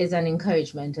 Yes. is an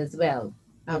encouragement as well,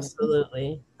 you know.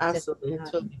 Absolutely. So, Absolutely. I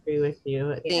totally agree with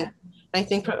you. yeah. I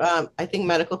think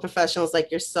medical professionals like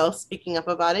yourself speaking up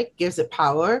about it gives it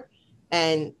power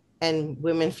and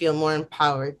women feel more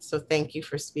empowered. So thank you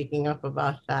for speaking up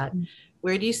about that.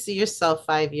 Where do you see yourself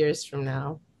 5 years from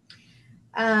now?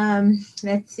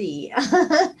 Let's see.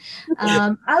 I'll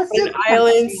An still be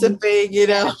island practicing. sipping,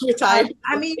 Yeah. retired.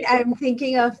 I mean, I'm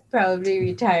thinking of probably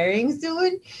retiring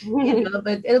soon,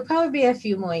 but it'll probably be a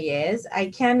few more years. I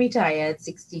can retire at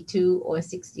 62 or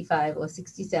 65 or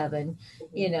 67,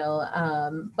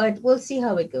 but we'll see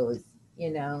how it goes,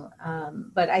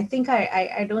 But I think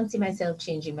I don't see myself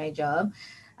changing my job.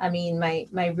 I mean,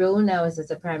 my role now is as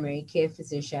a primary care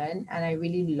physician, and I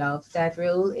really love that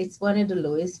role. It's one of the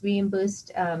lowest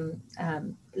reimbursed,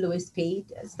 lowest paid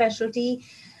specialty,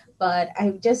 but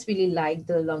I just really like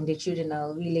the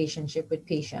longitudinal relationship with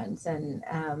patients, and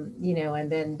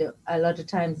then a lot of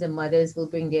times the mothers will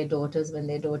bring their daughters when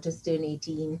their daughters turn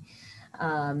 18.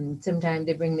 Sometimes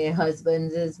they bring their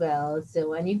husbands as well.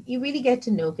 So, and you really get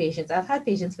to know patients. I've had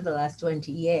patients for the last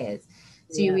 20 years.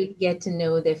 So you Yeah. really get to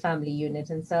know their family unit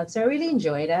and stuff. So I really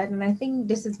enjoy that. And I think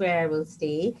this is where I will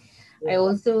stay. I Yeah.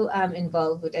 also am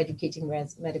involved with educating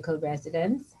medical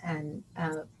residents, and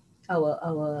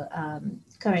our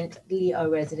currently our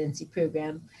residency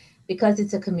program, because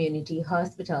it's a community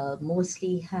hospital,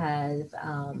 mostly has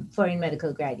foreign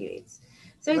medical graduates.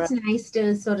 So Right. it's nice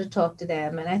to sort of talk to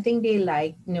them, and I think they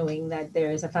like knowing that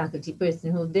there is a faculty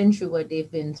person who've been through what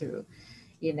they've been through,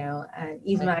 And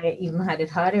even Right. I even had it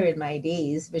harder in my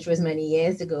days, which was many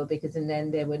years ago, because and then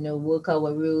there were no work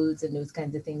hour rules and those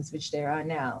kinds of things, which there are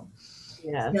now. So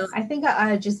Yes. I think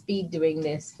I'll just be doing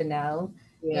this for now,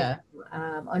 Yeah.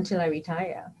 until I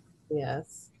retire.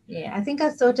 Yes. Yeah, I think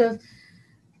I've sort of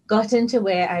gotten to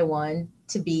where I want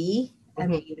to be. I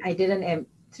Mhm. mean,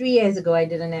 3 years ago, I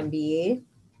did an MBA,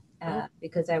 Oh,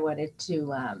 because I wanted to.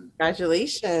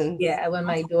 congratulations. Yeah, when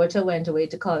my daughter went away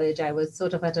to college, I was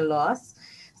sort of at a loss.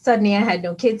 Suddenly, I had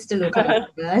no kids to look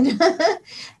after,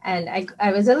 and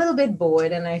I was a little bit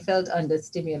bored, and I felt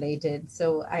understimulated.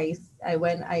 So I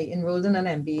enrolled in an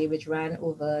MBA, which ran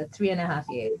over 3.5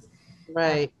 years.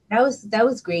 Right. That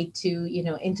was great too,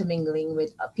 intermingling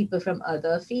with people from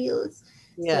other fields.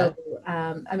 So, Yeah.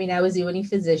 I mean, I was the only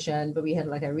physician, but we had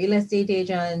like a real estate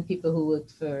agent, people who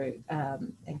worked for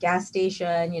a gas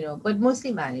station, but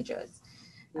mostly managers.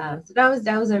 Yeah. So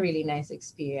that was a really nice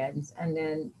experience. And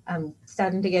then I'm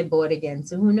starting to get bored again.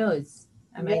 So who knows?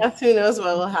 I might. Yes, who knows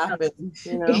what will happen.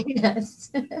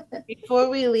 Yes. Before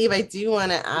we leave, I do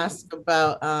want to ask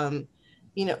about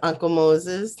Uncle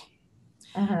Moses.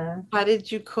 Uh-huh. How did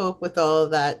you cope with all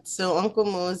of that? So Uncle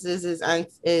Moses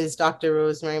is Dr.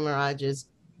 Rosemary Maraj's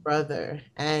brother,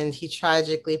 and he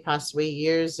tragically passed away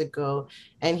years ago.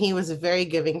 And he was a very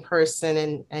giving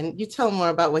person. And you tell more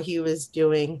about what he was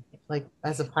doing, like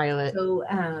as a pilot. So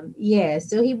yeah,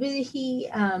 so he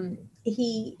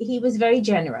was very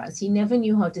generous. He never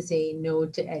knew how to say no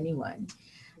to anyone,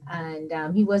 and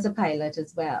he was a pilot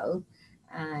as well.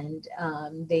 And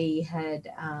they had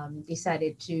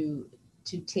decided to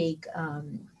take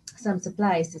some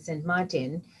supplies to St.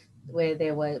 Martin where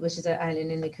there was, which is an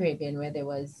island in the Caribbean, where there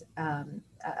was,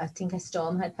 I think a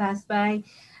storm had passed by,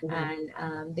 Mhm.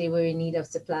 and they were in need of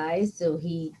supplies. So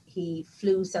he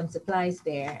flew some supplies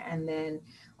there, and then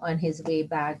on his way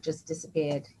back, just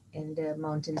disappeared in the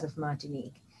mountains of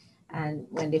Martinique. And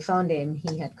when they found him,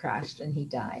 he had crashed and he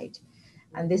died.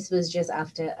 And this was just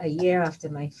after a year after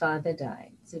my father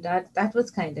died. So that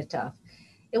was kind of tough.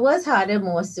 It was harder,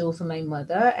 more so for my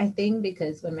mother, I think,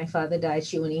 because when my father died,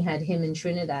 she only had him in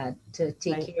Trinidad to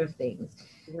take Right, care of things.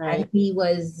 And right. he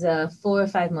was 4 or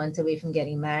 5 months away from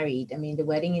getting married. I mean, the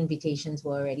wedding invitations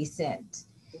were already sent.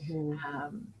 Mhm.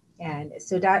 Um, and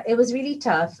so that it was really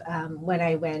tough when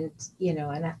I went,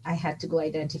 and I had to go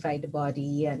identify the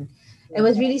body. And it Yeah.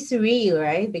 was really surreal,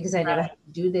 right? Because I never had Right.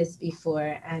 to do this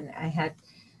before. And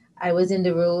I was in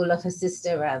the role of a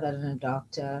sister rather than a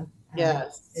doctor. And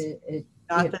Yes. it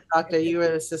Not the doctor, you were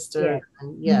the sister. yeah.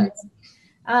 And Mhm. yes.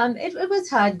 It was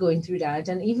hard going through that,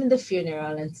 and even the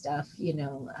funeral and stuff,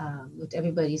 with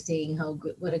everybody saying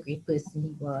what a great person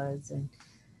he was, and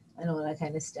all that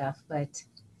kind of stuff. But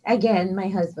again, my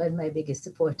husband, my biggest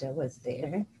supporter, was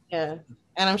there. Yeah.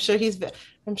 And I'm sure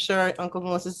Uncle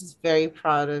Moses is very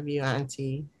proud of you,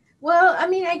 Auntie. Well, I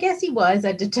mean, I guess he was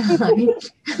at the time.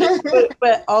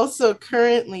 But also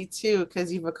currently too,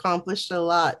 because you've accomplished a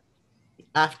lot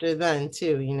after then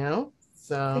too, you know?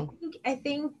 So I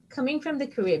think coming from the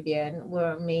Caribbean,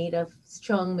 we're made of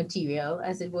strong material,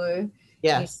 as it were,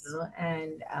 yes.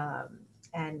 and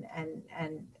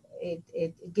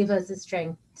it give us the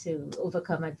strength to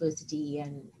overcome adversity,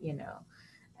 and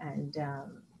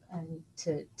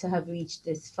to have reached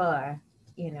this far,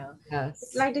 you know.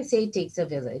 Yes. Like they say, it takes a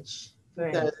village for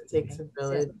It does. It takes anything. a So,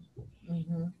 village.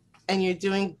 hmm And you're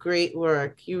doing great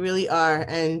work. You really are.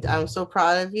 And I'm so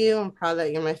proud of you. I'm proud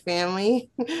that you're my family.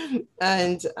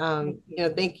 And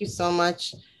thank thank you so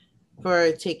much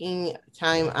for taking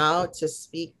time out to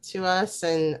speak to us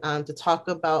and to talk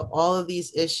about all of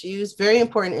these issues, very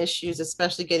important issues,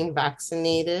 especially getting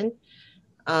vaccinated,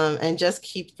 and just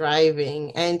keep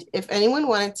thriving. And if anyone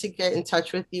wanted to get in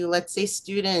touch with you, let's say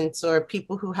students or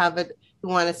people who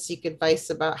want to seek advice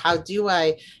about how do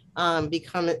I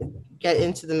get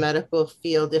into the medical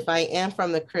field if I am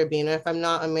from the Caribbean, or if I'm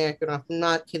not American, or if I'm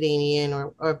not Canadian,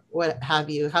 or what have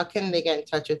you, how can they get in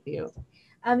touch with you?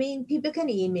 I mean, people can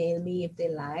email me if they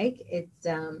like. It's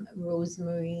Mhm,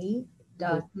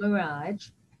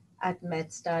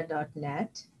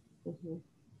 rosemarie.maraj@medstar.net. mhm.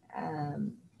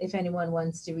 If anyone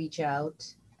wants to reach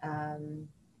out, um,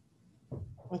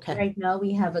 Okay. right now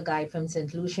we have a guy from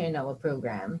St. Lucia in our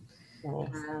program, Nice.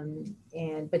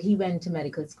 but he went to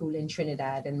medical school in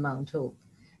Trinidad and Mount Hope.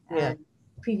 Yeah. And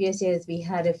previous years we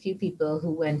had a few people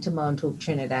who went to Mount Hope,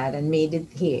 Trinidad, and made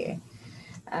it here.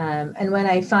 And when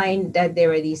I find that there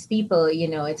are these people,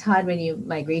 it's hard when you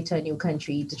migrate to a new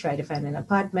country to try to find an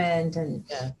apartment and,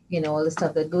 Yeah. all the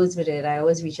stuff that goes with it. I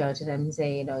always reach out to them and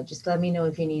say, just let me know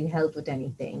if you need help with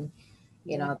anything.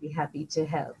 Yeah. I'll be happy to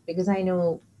help because I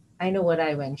know what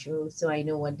I went through, so I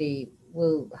know what they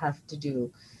will have to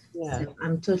do. So Yeah.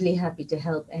 I'm totally happy to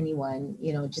help anyone,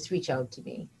 just reach out to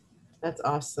me. That's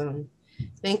awesome.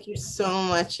 Thank you so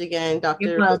much again, You're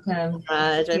Dr. welcome.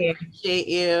 Raj. I Yeah. appreciate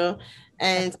you.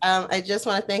 And I just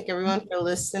want to thank everyone for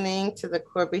listening to the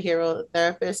core behavioral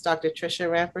therapist, Dr. Trisha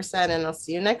Rampersad, and I'll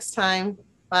see you next time.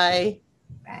 Bye.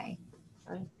 Bye.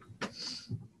 Bye.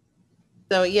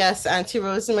 So yes, Auntie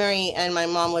Rosemary and my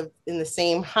mom lived in the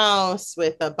same house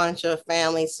with a bunch of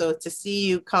families. So to see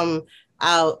you come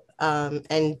out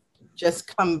and just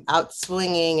come out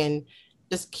swinging and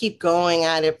just keep going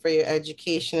at it for your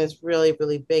education is really,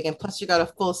 really big. And plus, you got a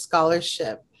full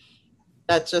scholarship.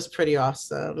 That's just pretty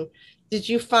awesome. Did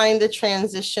you find the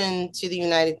transition to the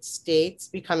United States,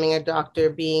 becoming a doctor,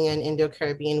 being an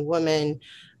Indo-Caribbean woman,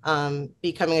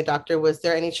 becoming a doctor, was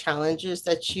there any challenges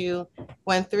that you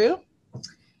went through?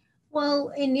 Well,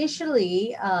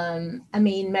 initially, I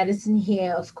mean, medicine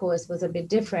here, of course, was a bit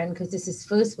different because this is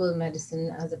first world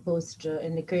medicine as opposed to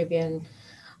in the Caribbean,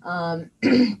 um,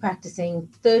 practicing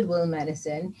third world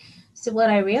medicine. So what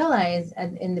I realized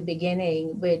in the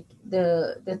beginning with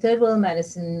the third world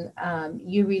medicine,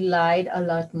 you relied a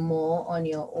lot more on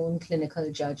your own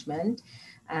clinical judgment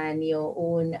and your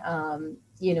own,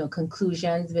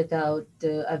 conclusions without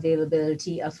the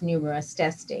availability of numerous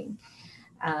testing.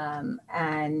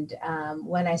 And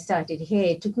when I started here,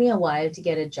 it took me a while to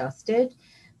get adjusted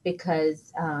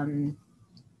because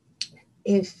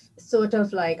if sort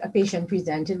of like a patient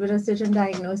presented with a certain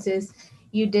diagnosis,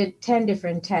 you did 10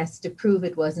 different tests to prove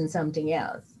it wasn't something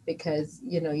else because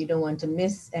you don't want to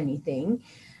miss anything.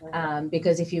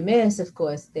 Because if you miss, of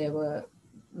course, there were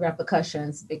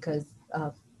repercussions because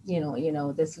of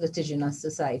this litigious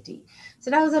society.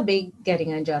 So that was a big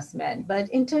getting adjustment. But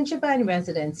internship and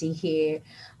residency here,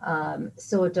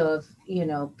 sort of,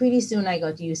 pretty soon I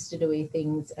got used to the way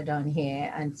things are done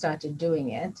here and started doing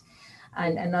it.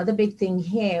 And another big thing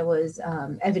here was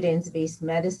evidence-based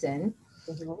medicine,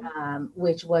 Mhm.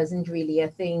 which wasn't really a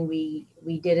thing we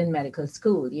did in medical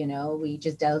school. We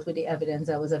just dealt with the evidence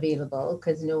that was available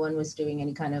because no one was doing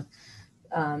any kind of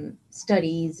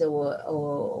studies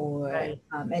or Right.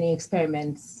 any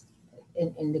experiments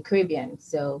in the Caribbean.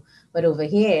 So, but over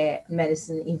here,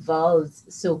 medicine evolves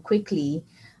so quickly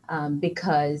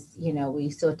because we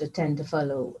sort of tend to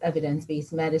follow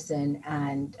evidence-based medicine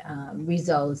and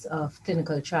results of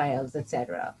clinical trials,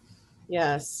 etc.,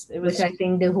 Yes, it which was. I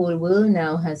think the whole world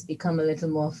now has become a little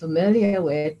more familiar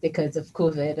with because of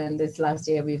COVID and this last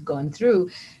year we've gone through.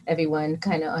 Everyone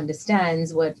kind of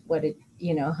understands what it,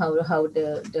 how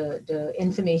the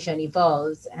information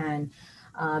evolves. And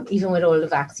even with all the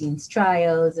vaccines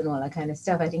trials and all that kind of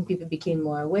stuff, I think people became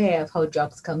more aware of how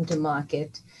drugs come to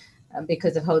market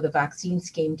because of how the vaccines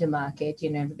came to market.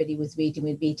 Everybody was waiting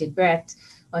with bated breath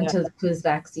Yeah. until the first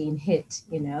vaccine hit.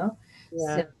 So,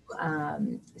 Yeah.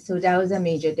 so that was a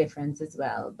major difference as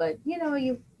well. But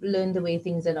you learn the way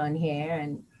things are done here,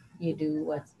 and you do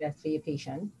what's best for your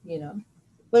patient.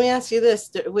 Let me ask you this.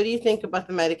 What do you think about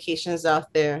the medications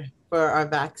out there for our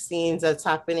vaccines that's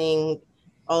happening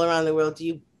all around the world?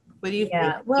 What do you think?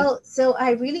 Yeah, well, so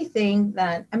I really think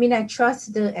that, I mean, I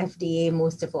trust the FDA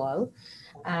most of all.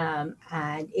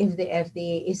 And if the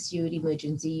FDA issued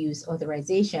emergency use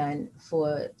authorization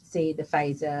for, say, the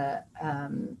Pfizer,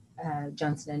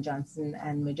 Johnson and Johnson,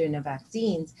 and Moderna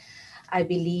vaccines, I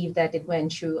believe that it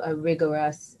went through a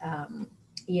rigorous,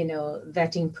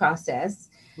 vetting process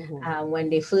Mhm. when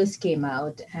they first came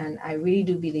out, and I really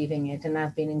do believe in it. And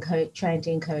I've been trying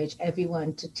to encourage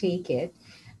everyone to take it.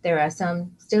 There are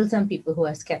still some people who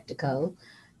are skeptical,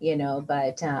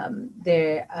 but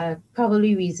there are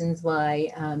probably reasons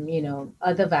why,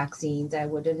 other vaccines, I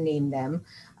wouldn't name them,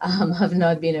 have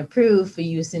not been approved for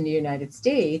use in the United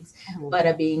States, Mhm. but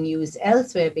are being used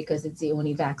elsewhere because it's the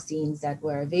only vaccines that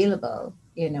were available,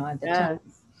 at the time.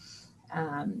 Yes.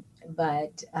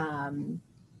 But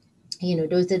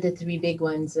those are the three big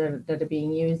ones that are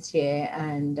being used here.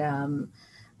 And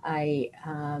I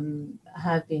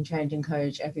have been trying to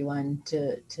encourage everyone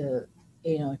to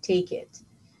take it.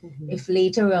 Mhm. If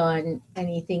later on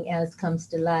anything else comes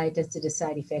to light as to the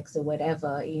side effects or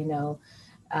whatever,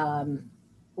 um,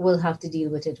 we'll have to deal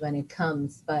with it when it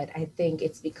comes. But I think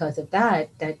it's because of that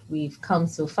we've come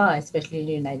so far, especially in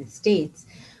the United States,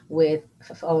 with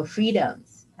our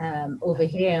freedoms. Over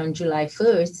here on July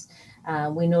 1st,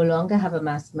 we no longer have a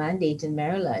mask mandate in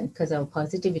Maryland because our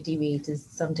positivity rate is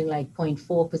something like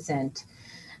 0.4%.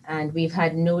 And we've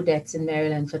had no deaths in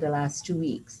Maryland for the last 2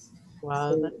 weeks. So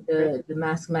Wow, that's great. the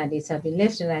mask mandates have been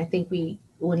lifted. And I think we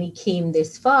only came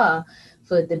this far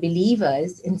for the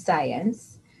believers in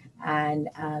science and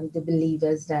the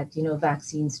believers that,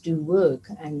 vaccines do work.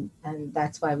 And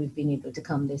that's why we've been able to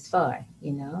come this far.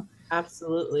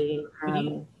 Absolutely.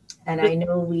 Um, and But I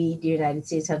know the United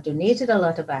States have donated a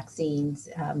lot of vaccines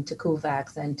to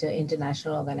COVAX and to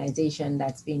international organization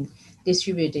that's been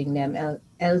distributing them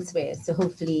elsewhere. So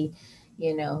hopefully,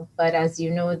 but as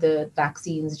you know, the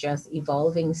vaccines just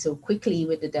evolving so quickly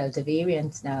with the Delta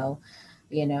variants now,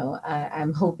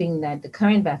 I'm hoping that the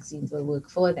current vaccines will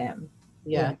work for them.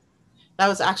 You yeah, know. that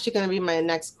was actually going to be my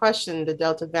next question, the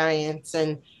Delta variants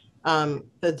and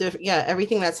yeah,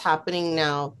 everything that's happening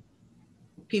now.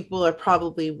 People are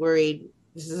probably worried.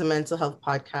 This is a mental health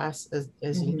podcast,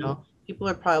 as you Mhm. know. People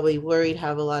are probably worried,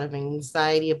 have a lot of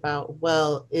anxiety about,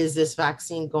 well, is this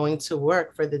vaccine going to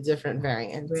work for the different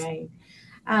variants? Right.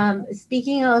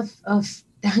 Speaking of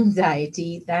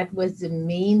anxiety, that was the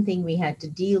main thing we had to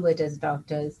deal with as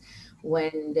doctors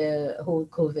when the whole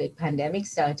COVID pandemic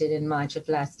started in March of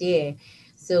last year.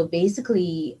 So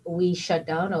basically, we shut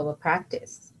down our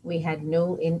practice. We had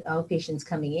no outpatients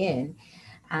coming in,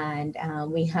 and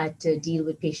we had to deal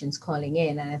with patients calling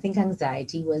in. And I think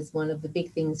anxiety was one of the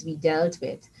big things we dealt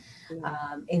with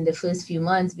Yeah. in the first few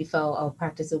months before our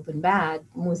practice opened back.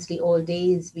 Mostly all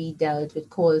days we dealt with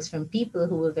calls from people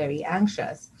who were very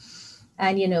anxious.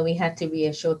 And, we had to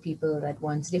reassure people that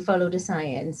once they follow the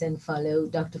science and follow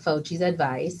Dr. Fauci's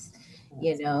advice,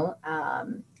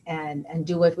 and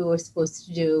do what we were supposed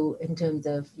to do in terms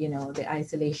of, the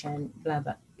isolation, blah,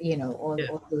 blah, all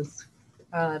those.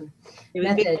 It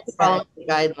would be methods that. follow the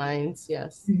guidelines.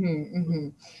 Yes.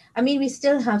 I mean, we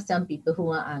still have some people who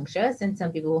are anxious and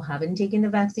some people who haven't taken the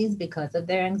vaccines because of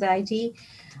their anxiety.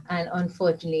 And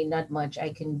unfortunately, not much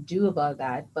I can do about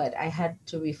that. But I had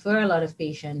to refer a lot of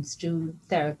patients to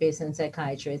therapists and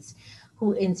psychiatrists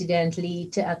who, incidentally,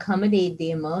 to accommodate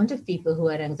the amount of people who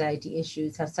had anxiety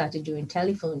issues, have started doing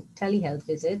telehealth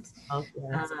visits. Oh,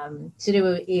 yes. So they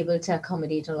were able to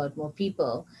accommodate a lot more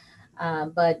people.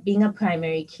 But being a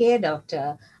primary care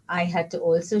doctor, I had to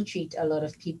also treat a lot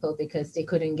of people because they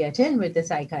couldn't get in with the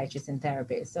psychiatrists and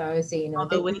therapists. So I would say, Oh,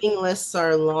 the waiting lists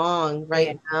are long yeah,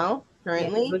 right now, yeah, we're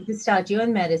currently. going to start you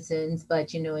on medicines,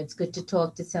 but it's good to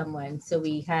talk to someone.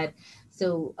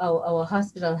 So our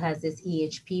hospital has this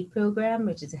EHP program,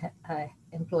 which is a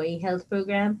employee health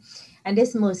program. And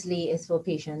this mostly is for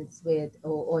patients with,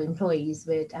 or employees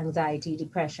with anxiety,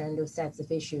 depression, those types of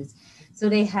issues. So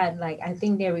they had, like, I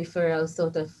think their referrals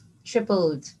sort of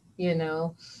tripled,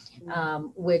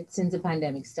 with since the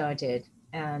pandemic started.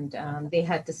 And they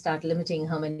had to start limiting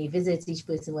how many visits each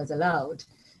person was allowed,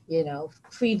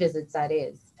 free visits, that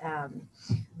is.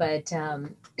 But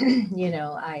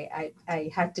I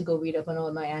had to go read up on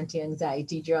all my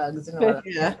anti-anxiety drugs and all that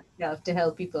kind Yeah, of stuff to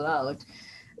help people out.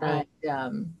 right.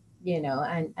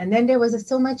 And then there was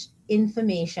so much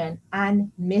information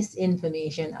and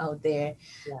misinformation out there.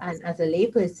 Yes. And as a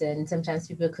layperson, sometimes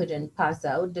people couldn't pass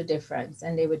out the difference,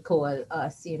 and they would call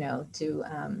us,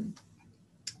 to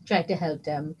try to help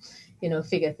them,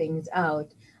 figure things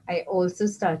out. I also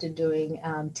started doing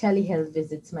telehealth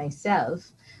visits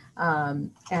myself.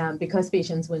 Because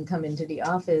patients wouldn't come into the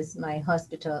office, my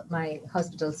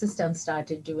hospital system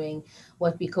started doing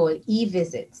what we call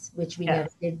e-visits, which we never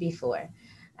Yes. did before.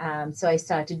 So I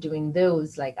started doing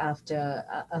those, like, after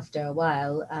a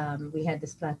while. We had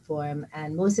this platform,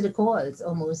 and most of the calls,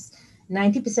 almost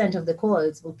 90% of the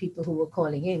calls, were people who were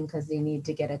calling in because they need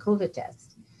to get a COVID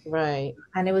test. Right.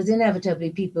 And it was inevitably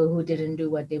people who didn't do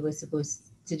what they were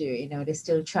supposed to do. They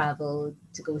still traveled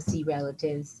to go see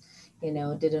relatives,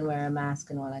 didn't wear a mask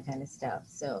and all that kind of stuff.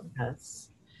 So, Yes.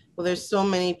 Well, there's so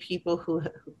many people who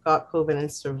got COVID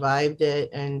and survived it.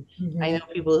 And I hmm know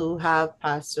people who have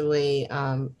passed away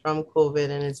from COVID,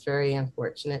 and it's very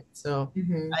unfortunate. So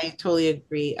hmm I totally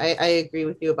agree. I agree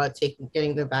with you about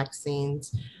getting the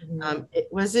vaccines. hmm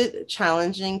Was it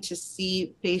challenging to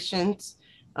see patients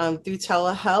through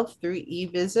telehealth, through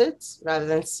e-visits, rather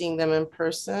than seeing them in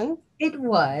person? it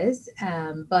was,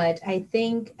 but I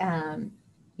think,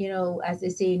 as they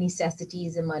say, necessity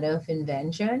is a mother of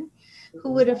invention. Who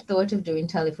Mhm. would have thought of doing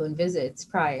telephone visits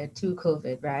prior to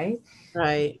COVID, right?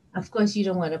 Right. Of course, you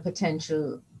don't want a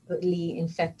potentially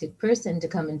infected person to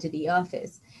come into the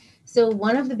office. So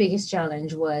one of the biggest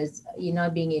challenge was you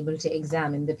not being able to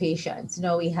examine the patients.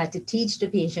 No, we had to teach the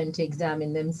patient to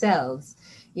examine themselves,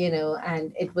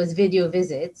 and it was video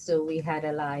visits. So we had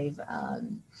a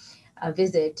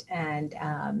visit. And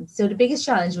so the biggest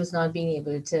challenge was not being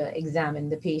able to examine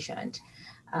the patient.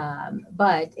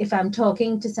 But if I'm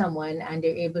talking to someone and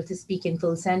they're able to speak in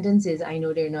full sentences, I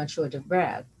know they're not short of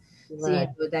breath. So Right.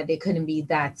 that they couldn't be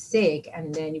that sick.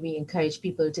 And then we encourage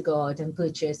people to go out and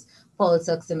purchase pulse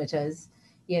oximeters,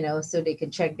 so they can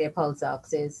check their pulse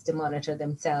oxes to monitor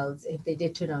themselves if they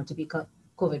did turn out to be COVID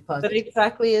What positive.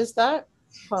 exactly is that?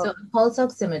 So Oh, a pulse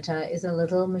oximeter is a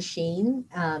little machine.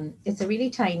 It's a really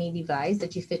tiny device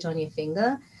that you fit on your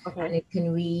finger, and okay. it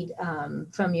can read,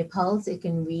 from your pulse. It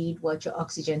can read what your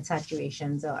oxygen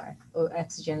saturations are or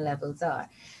oxygen levels are,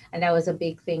 and that was a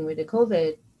big thing with the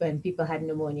COVID when people had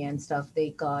pneumonia and stuff.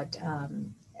 They got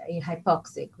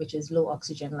hypoxic, which is low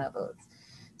oxygen levels.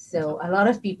 So a lot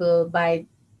of people, by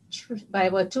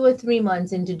about 2 or 3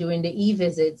 months into doing the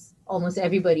e-visits, almost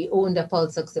everybody owned a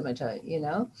pulse oximeter.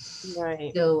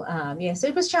 Right. So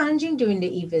it was challenging doing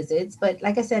the e-visits, but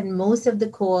like I said, most of the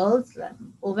calls,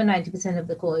 over 90% of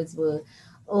the calls were,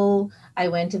 oh, I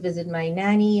went to visit my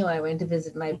nanny, or I went to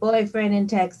visit my boyfriend in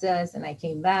Texas, and I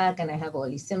came back and I have all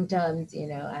these symptoms,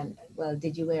 and, well,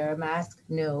 did you wear a mask?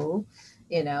 No,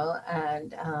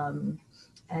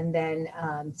 and then,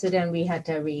 so then we had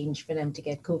to arrange for them to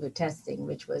get COVID testing,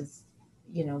 which was,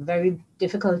 very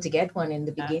difficult to get one in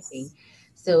the beginning. Yes.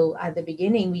 So at the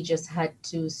beginning, we just had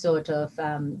to sort of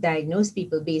diagnose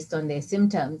people based on their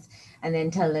symptoms and then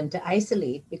tell them to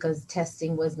isolate because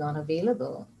testing was not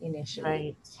available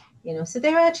initially. Right. So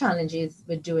there are challenges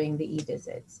with doing the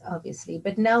e-visits, obviously.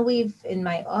 But now in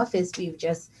my office, we've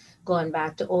just gone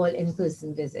back to all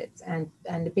in-person visits, and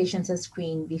the patients are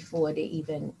screened before they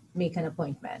even make an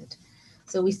appointment.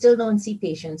 So we still don't see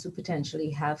patients who potentially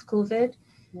have COVID,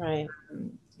 Right.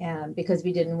 because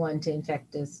we didn't want to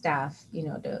infect the staff, in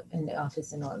the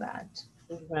office and all that.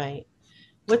 Right.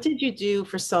 What did you do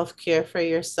for self-care for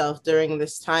yourself during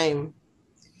this time,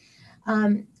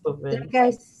 Um, COVID? like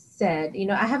I said,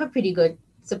 I have a pretty good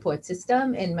support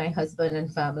system in my husband and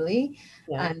family.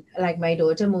 Yeah. And like my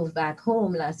daughter moved back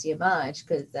home last year, March,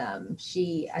 because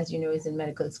she, as you know, is in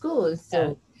medical school. Yeah.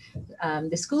 So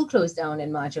the school closed down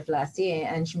in March of last year,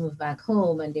 and she moved back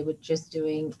home, and they were just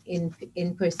doing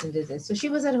in-person visits. So she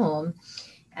was at home,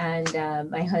 and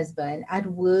my husband at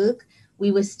work.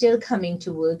 We were still coming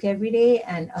to work every day,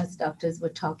 and us doctors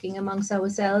were talking amongst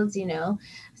ourselves.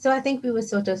 So I think we were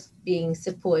sort of being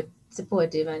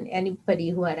supportive, and anybody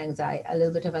who had anxiety, a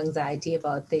little bit of anxiety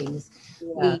about things,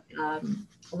 Yeah.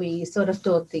 we sort of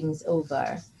talked things over,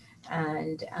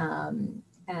 and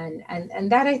and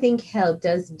that I think helped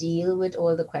us deal with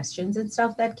all the questions and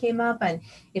stuff that came up. And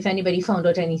if anybody found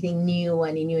out anything new,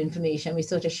 any new information, we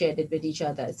sort of shared it with each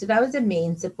other. So that was the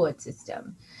main support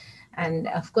system. And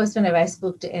of course, whenever I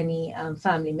spoke to any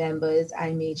family members, I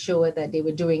made sure that they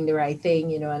were doing the right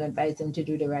thing, and advised them to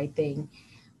do the right thing.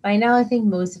 By now, I think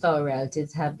most of our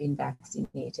relatives have been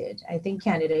vaccinated. I think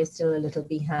Canada is still a little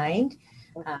behind.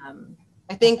 Um,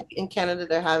 I think in Canada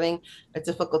they're having a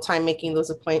difficult time making those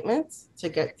appointments to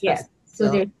get Yeah, tested. so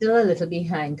So, they're still a little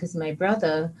behind because my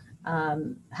brother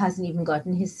hasn't even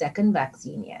gotten his second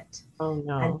vaccine yet. oh And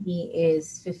no. he is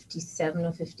 57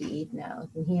 or 58 now,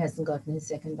 and he hasn't gotten his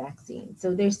second vaccine.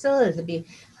 So they're still a little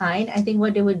behind. I think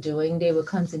what they were doing, they were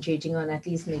concentrating on at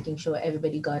least making sure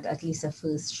everybody got at least a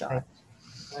first Right, shot.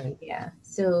 right. Yeah.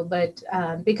 So, but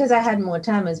because I had more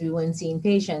time as we weren't seeing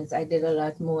patients, I did a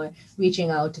lot more reaching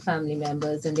out to family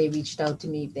members, and they reached out to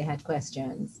me if they had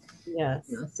questions.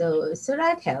 Yes, So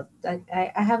that helped.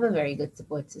 I have a very good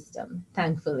support system,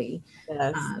 thankfully,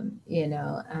 yes,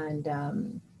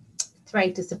 and try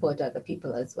to support other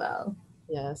people as well.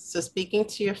 yes. So speaking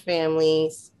to your family,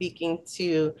 speaking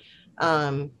to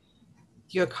um,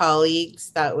 your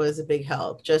colleagues, that was a big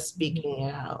help. Just speaking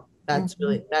it out. Hmm.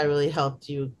 That really helped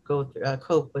you go through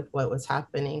cope with what was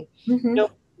happening. Hmm.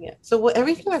 Yeah. So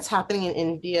everything that's happening in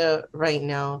India right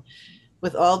now,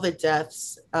 with all the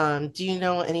deaths, do you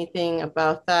know anything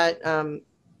about that?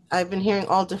 I've been hearing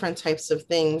all different types of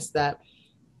things that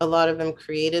a lot of them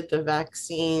created the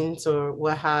vaccines or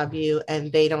what have you,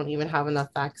 and they don't even have enough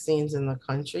vaccines in the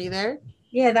country there.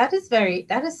 Yeah, that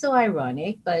is so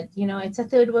ironic, but it's a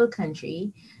third world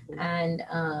country, and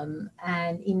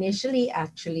initially,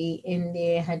 actually,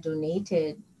 India had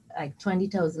donated like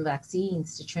 20,000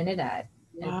 vaccines to Trinidad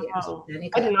and the Wow. I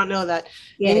AstraZeneca. did not know that.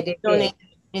 Yeah, India they did. donated,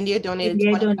 India donated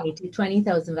India 20. donated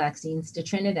 20,000 vaccines to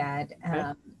Trinidad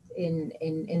Okay.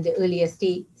 in the earlier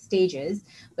stages,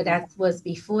 but that was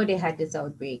before they had this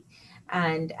outbreak.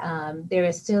 And there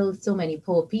are still so many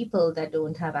poor people that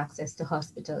don't have access to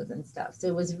hospitals and stuff. So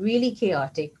it was really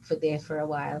chaotic for there for a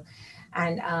while.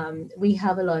 And we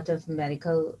have a lot of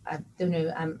medical, I don't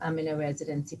know, I'm in a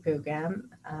residency program,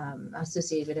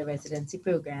 associated with a residency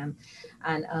program.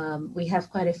 And we have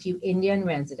quite a few Indian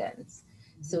residents.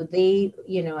 So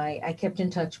I kept in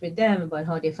touch with them about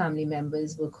how their family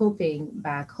members were coping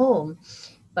back home.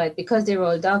 But because they were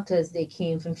all doctors, they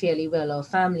came from fairly well-off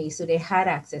families, so they had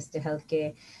access to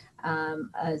healthcare,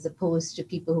 as opposed to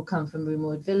people who come from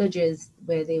remote villages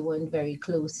where they weren't very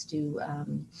close to,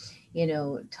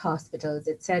 hospitals,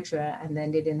 etc. And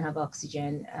then they didn't have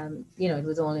oxygen. It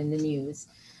was all in the news.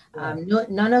 Yeah. No,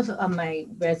 none of my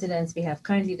residents we have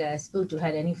currently that I spoke to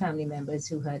had any family members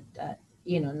who had,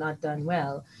 not done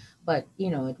well. But,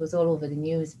 it was all over the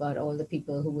news about all the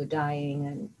people who were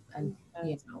dying and you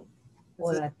Yes. know, This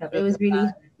all is that stuff. It really was really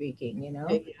bad. heartbreaking.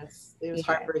 Yes, it was Yeah,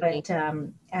 heartbreaking.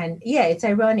 but and yeah, it's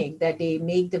ironic that they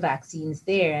make the vaccines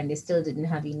there and they still didn't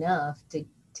have enough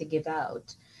to give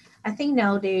out. I think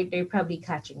now they're probably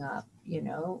catching up,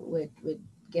 with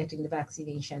getting the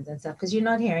vaccinations and stuff because you're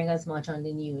not hearing as much on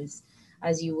the news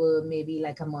as you were maybe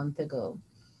like a month ago.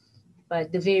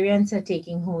 But the variants are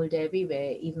taking hold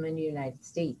everywhere, even in the United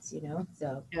States.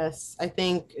 So Yes, I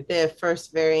think the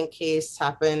first variant case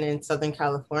happened in Southern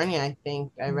California. I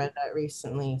think I read that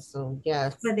recently. So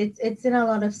yes. but it's in a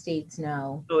lot of states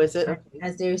now. Oh, is it? And Okay.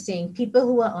 as they're saying, people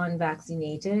who are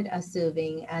unvaccinated are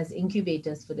serving as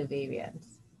incubators for the variants,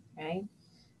 right?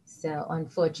 So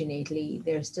unfortunately,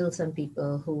 there are still some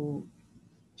people who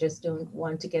just don't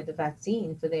want to get the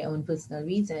vaccine for their own personal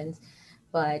reasons.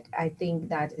 But I think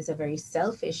that is a very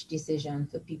selfish decision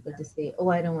for people to say, "Oh,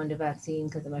 I don't want the vaccine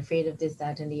because I'm afraid of this,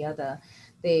 that, and the other."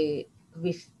 They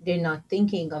they're not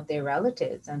thinking of their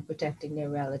relatives and protecting their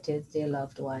relatives, their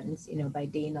loved ones, by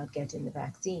they not getting the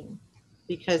vaccine.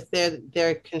 Because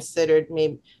they're considered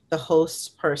maybe the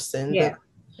host person, the Yeah.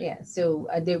 Yeah, so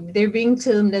they're being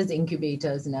termed as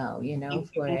incubators now,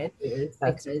 for it, Incubators,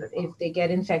 that's because good. if they get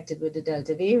infected with the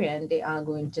Delta variant, they are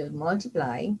going to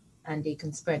multiply and they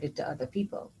can spread it to other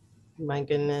people. My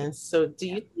goodness. So do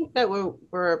Yeah. you think that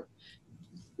we're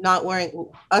not wearing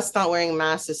us not wearing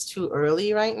masks is too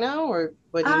early right now, or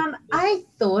what do you think? I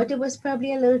thought it was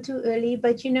probably a little too early,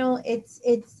 but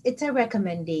it's a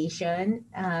recommendation.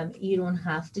 You don't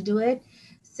have to do it.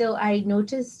 So I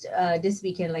noticed this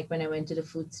weekend, like when I went to the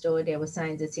food store, there were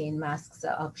signs that saying masks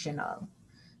are optional.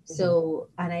 Mhm. So,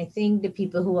 and I think the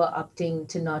people who are opting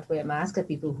to not wear masks are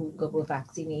people who were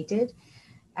vaccinated.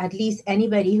 At least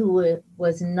anybody who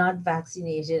was not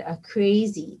vaccinated are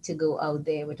crazy to go out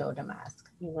there without a mask.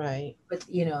 Right. But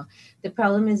the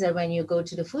problem is that when you go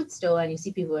to the food store and you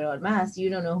see people without masks, you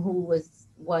don't know who was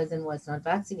and was not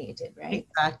vaccinated, right?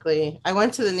 Exactly. I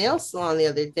went to the nail salon the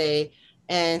other day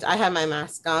and I had my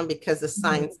mask on because the Mhm.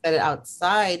 sign said it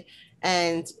outside.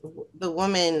 And the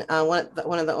woman,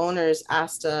 one of the owners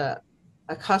asked a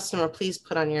customer, please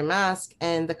put on your mask.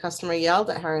 And the customer yelled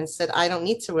at her and said, I don't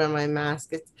need to wear my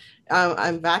mask.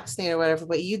 I'm vaccinated or whatever,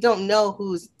 but you don't know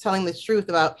who's telling the truth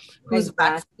about who's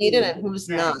vaccinated Exactly. and who's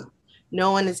not. Right.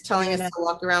 No one is telling They're us not to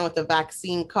walk around with a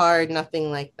vaccine card,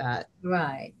 nothing like that.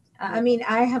 right. I mean,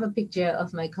 I have a picture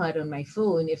of my card on my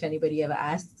phone if anybody ever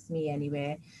asks me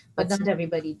anywhere, but That's not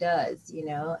everybody does.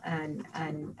 And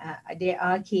there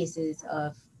are cases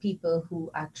of people who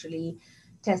actually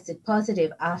tested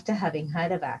positive after having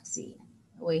had a vaccine.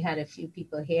 We had a few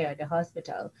people here at the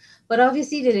hospital, but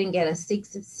obviously they didn't get as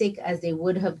sick as they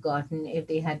would have gotten if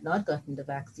they had not gotten the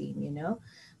vaccine.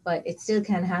 But it still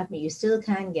can happen. You still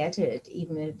can get it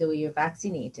even if though you're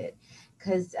vaccinated.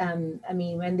 Because I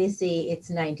mean, when they say it's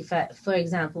 95, for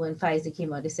example, when Pfizer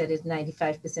came out, they said it's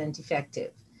 95%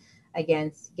 effective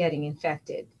against getting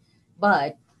infected,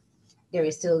 but there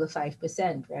is still the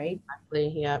 5%, right?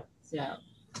 exactly, yeah. So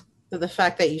So the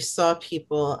fact that you saw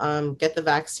people get the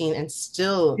vaccine and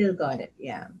still, still got it,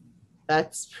 yeah.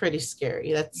 that's pretty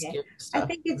scary. That's Yeah, scary I stuff.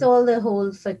 think it's all the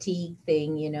whole fatigue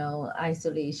thing,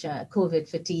 isolation, COVID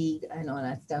fatigue, and all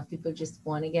that stuff. People just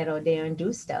want to get out there and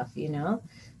do stuff.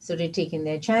 So they're taking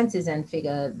their chances and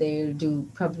figure they'll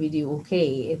probably do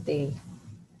okay if they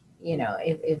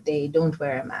don't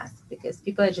wear a mask because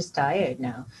people are just tired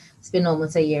now. It's been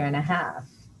almost a year and a half.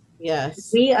 Yes.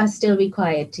 We are still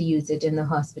required to use it in the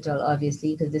hospital,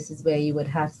 obviously, because this is where you would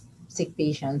have sick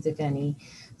patients, if any.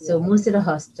 So Yeah. most of the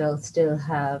hospitals still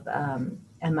have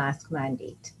a mask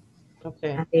mandate.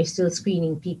 Okay. And they're still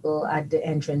screening people at the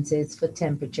entrances for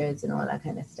temperatures and all that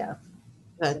kind of stuff.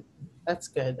 So, That that's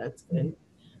good. That's good. mhm.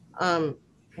 I'm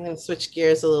going to switch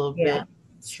gears a little Yeah,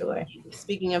 bit. sure.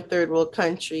 Speaking of third world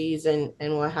countries and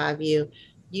what have you,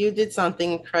 you did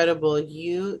something incredible.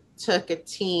 You took a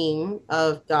team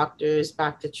of doctors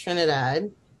back to Trinidad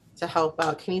to help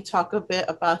out. Can you talk a bit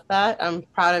about that? I'm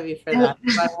proud of you for that.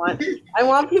 I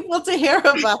want people to hear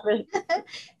about it.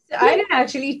 So I didn't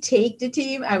actually take the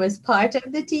team. I was part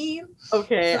of the team.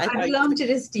 Okay, So I I thought you belong took to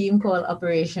this team called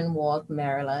Operation Walk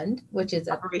Maryland, which is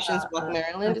Operations Block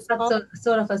Maryland is called.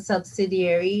 sort of a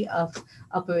subsidiary of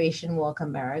Operation Walk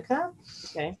America.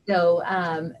 Okay. So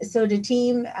the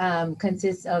team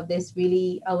consists of this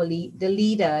really the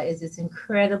leader is this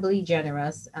incredibly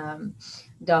generous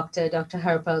Dr.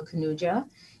 Harpal Kanuja. Mhm.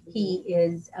 He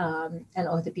is an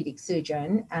orthopedic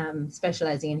surgeon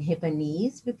specializing in hip and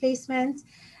knees replacements,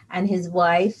 and his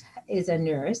wife is a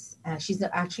nurse. She's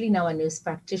actually now a nurse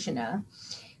practitioner.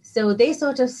 So they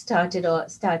sort of started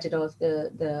off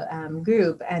the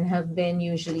group and have been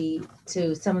usually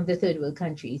to some of the third world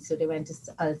countries. So they went to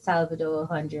El Salvador,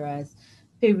 Honduras,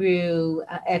 Peru,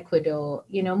 Ecuador.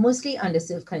 Mostly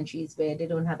underserved countries where they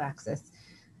don't have access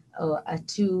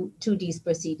to these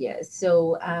procedures.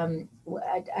 So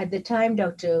at the time,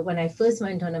 when I first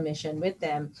went on a mission with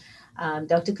them,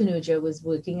 Dr. Kanuja was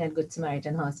working at Good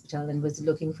Samaritan Hospital and was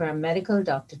looking for a medical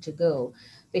doctor to go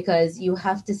because you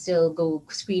have to still go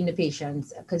screen the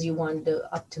patients because you want the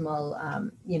optimal,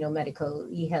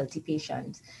 medically healthy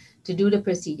patients to do the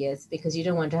procedures because you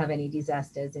don't want to have any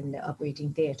disasters in the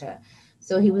operating theater.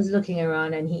 So he was looking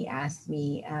around and he asked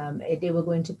me, they were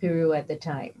going to Peru at the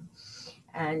time.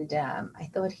 And I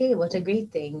thought, hey, what a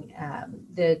great thing.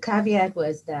 The caveat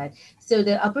was that, so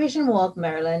the Operation Walk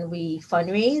Maryland, we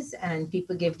fundraise and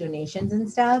people give donations and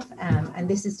stuff. And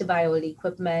this is to buy all the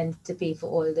equipment, to pay for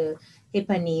all the hip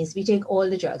and knees. We take all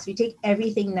the drugs, we take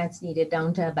everything that's needed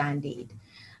down to a band aid.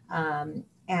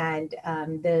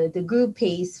 The group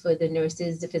pays for the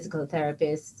nurses, the physical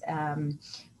therapists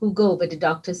who go, but the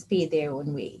doctors pay their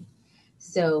own way.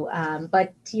 So,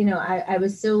 but I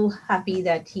was so happy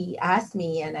that he asked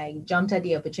me and I jumped at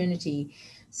the opportunity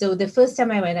So the first time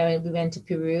we went to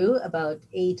Peru about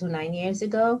 8 or 9 years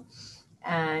ago.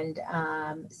 And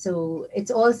so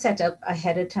it's all set up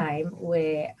ahead of time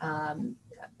where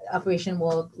Operation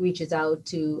Walk reaches out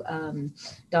to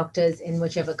doctors in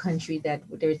whichever country that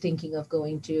they're thinking of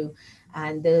going to.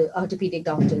 And the orthopedic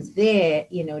doctors there,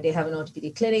 they have an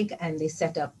orthopedic clinic and they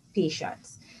set up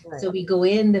patients. Right. So we go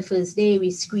in the first day,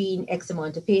 we screen X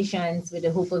amount of patients with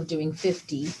the hope of doing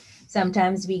 50.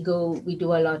 Sometimes we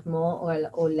do a lot more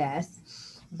or less.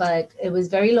 But it was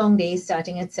very long days,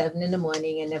 starting at 7 in the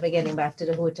morning and never getting back to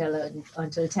the hotel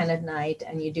until 10 at night,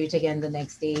 and you do it again the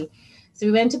next day. So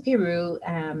we went to Peru.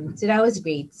 So that was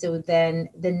great. So then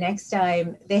the next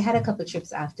time they had a couple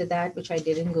trips after that, which I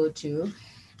didn't go to.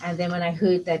 And then when I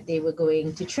heard that they were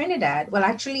going to Trinidad, well,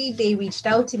 actually, they reached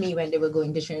out to me when they were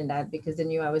going to Trinidad because they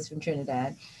knew I was from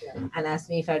Trinidad Yeah. and asked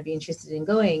me if I'd be interested in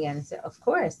going. And I said, of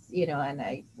course, and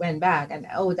I went back and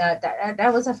oh,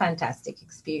 that was a fantastic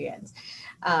experience.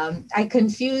 I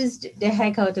confused the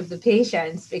heck out of the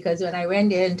patients because when I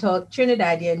went there and talked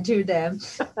Trinidadian to them,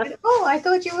 said, oh, I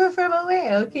thought you were from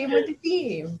away. I came with the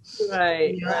team.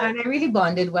 Right. Right. And I really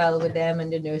bonded well with them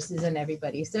and the nurses and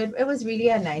everybody. So it was really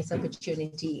a nice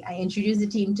opportunity. I introduced the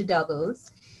team to doubles,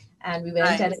 and we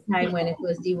went at Nice. a time when it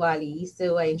was Diwali.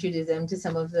 So I introduced them to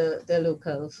some of the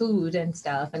local food and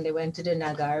stuff. And they went to the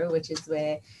Nagar, which is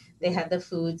where they had the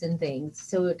foods and things.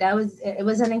 So it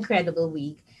was an incredible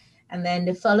week. And then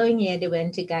the following year, they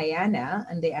went to Guyana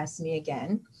and they asked me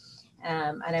again.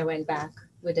 And I went back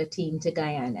with a team to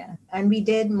Guyana. And we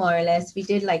did more or less, we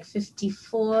did like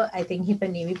 54, I think, hip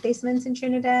and knee replacements in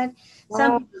Trinidad.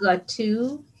 Some Wow. people got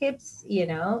two hips,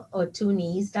 or two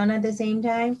knees done at the same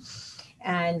time.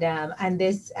 And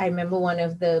this, I remember one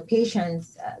of the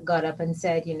patients got up and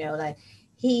said, like,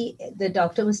 the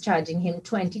doctor was charging him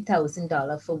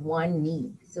 $20,000 for one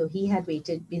knee. So he had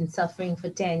been suffering for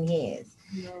 10 years.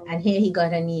 And No. here he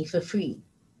got a knee for free.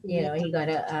 Yeah. He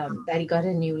got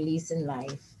a new lease in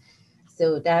life.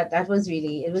 So that was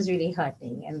really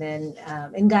heartening. And then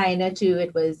in Guyana too,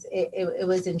 it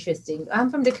was interesting. I'm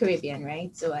from the Caribbean,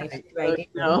 right? So I flew Right. So, right in.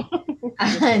 no.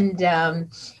 And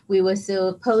we were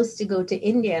supposed to go to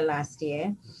India last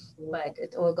year, but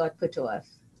it all got put off.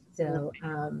 So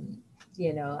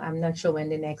I'm not sure when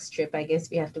the next trip. I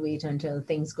guess we have to wait until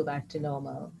things go back to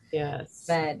normal. Yes.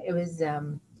 But it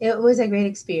was a great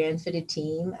experience for the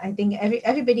team. I think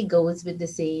everybody goes with the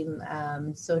same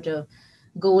sort of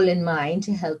goal in mind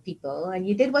to help people, and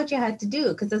you did what you had to do.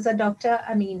 Because as a doctor,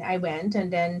 I mean, I went, and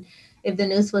then if the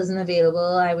nurse wasn't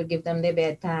available, I would give them their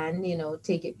bedpan.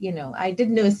 Take it. I did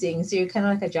nursing, so you're kind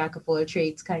of like a jack of all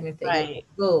trades kind of thing. Right.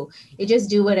 Go, you just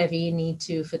do whatever you need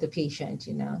to for the patient.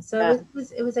 So Yeah.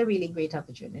 it was a really great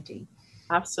opportunity.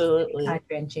 Absolutely. Heart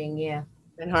wrenching, yeah.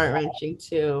 And heart-wrenching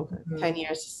too. Mhm. 10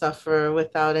 years to suffer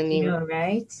without I any know,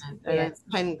 right? replacement. And Yeah. it's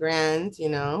 10 grand,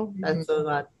 Mhm. that's a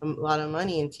lot of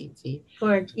money in TT.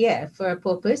 For a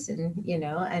poor person,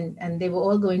 and they were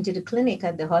all going to the clinic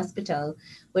at the hospital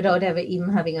without ever even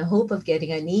having a hope of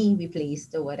getting a knee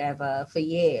replaced or whatever for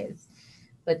years.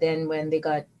 But then when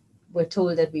were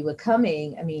told that we were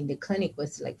coming, I mean, the clinic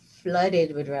was like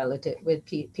flooded with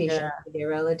patients Yeah. with their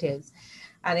relatives.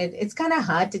 And it's kind of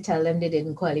hard to tell them they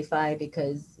didn't qualify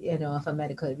because, of a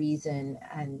medical reason.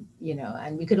 And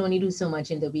we could only do so much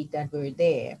in the week that we were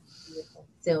there.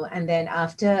 So, and then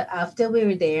after we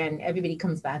were there and everybody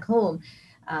comes back home,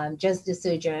 just the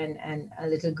surgeon and a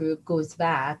little group goes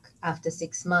back after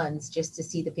 6 months just to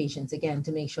see the patients again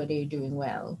to make sure they're doing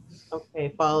well. Okay,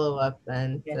 follow up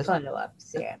then. And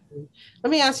follow-ups, yeah.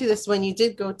 Let me ask you this. When you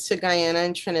did go to Guyana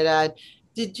and Trinidad,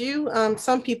 did you,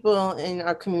 some people in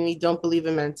our community don't believe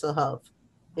in mental health.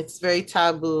 It's very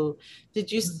taboo.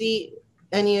 Did you see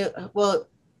any, well,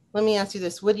 let me ask you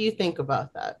this. What do you think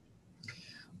about that?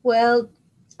 Well,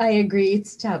 I agree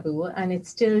it's taboo and it's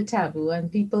still taboo, and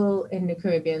people in the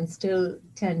Caribbean still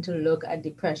tend to look at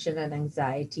depression and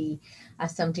anxiety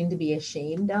as something to be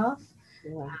ashamed of.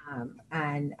 Yeah.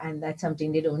 And that's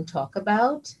something they don't talk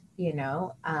about.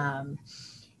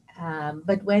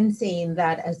 But when saying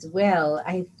that as well,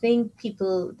 I think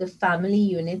the family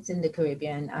units in the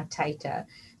Caribbean are tighter.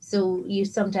 So you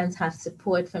sometimes have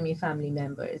support from your family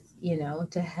members,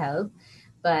 to help.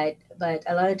 But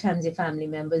a lot of times your family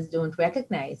members don't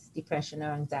recognize depression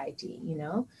or anxiety.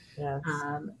 Yes.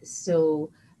 So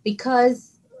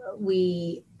because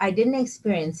I didn't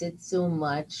experience it so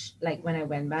much like when I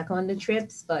went back on the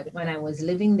trips, but when I was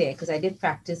living there, because I did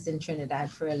practice in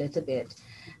Trinidad for a little bit,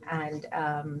 and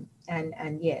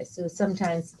yeah, so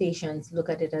sometimes patients look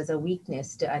at it as a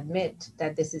weakness to admit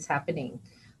that this is happening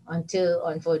until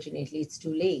unfortunately it's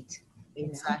too late. you know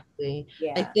Exactly. I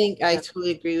yeah. think I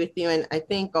totally agree with you. And I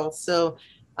think also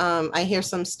I hear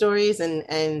some stories, and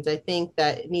I think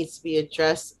that it needs to be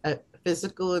addressed.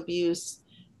 Physical abuse,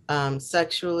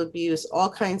 sexual abuse, all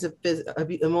kinds of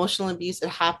emotional abuse. It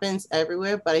happens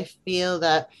everywhere, but I feel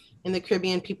that in the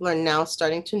Caribbean, people are now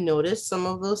starting to notice some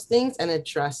of those things and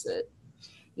address it.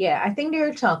 Yeah, I think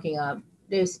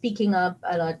they're speaking up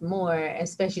a lot more,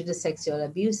 especially the sexual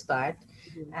abuse part.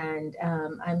 Mhm. And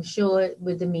I'm sure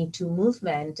with the Me Too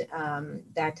movement,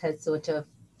 that has sort of,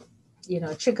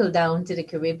 trickled down to the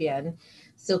Caribbean.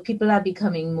 So people are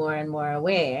becoming more and more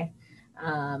aware.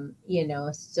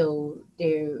 So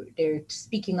they're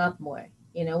speaking up more,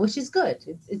 which is good.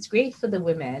 It's great for the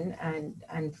women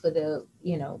and for the,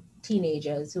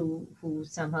 teenagers who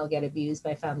somehow get abused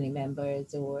by family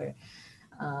members or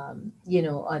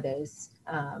others,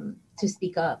 to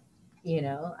speak up,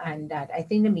 and that I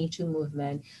think the Me Too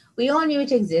movement, we all knew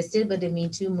it existed, but the Me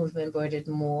Too movement brought it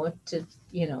more to,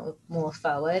 more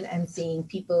forward, and seeing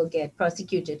people get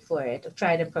prosecuted for it or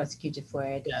tried and prosecuted for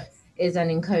it Yes. is an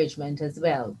encouragement as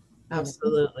well, you know.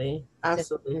 Absolutely. So,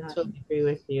 Absolutely. Totally agree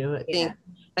with you. yeah.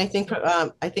 I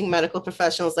think medical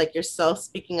professionals like yourself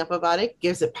speaking up about it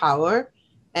gives it power,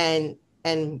 and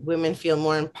women feel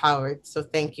more empowered. So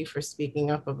thank you for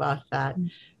speaking up about that.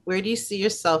 Where do you see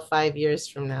yourself 5 years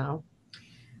from now?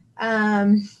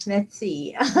 Let's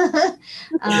see. I'll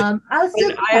On still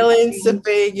an be island happy.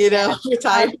 sipping, Yeah.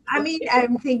 retired. I mean,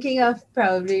 I'm thinking of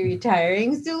probably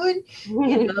retiring soon,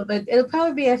 but it'll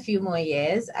probably be a few more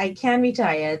years. I can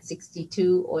retire at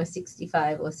 62 or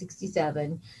 65 or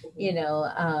 67,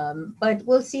 but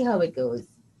we'll see how it goes,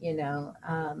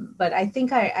 But I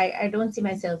think I don't see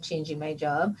myself changing my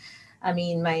job. I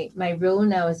mean, my role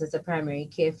now is as a primary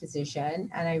care physician,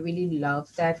 and I really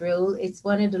love that role. It's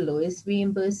one of the lowest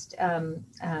reimbursed,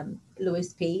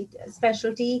 lowest paid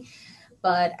specialty,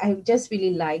 but I just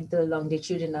really like the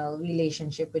longitudinal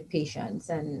relationship with patients,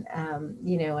 and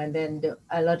and then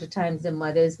a lot of times the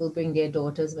mothers will bring their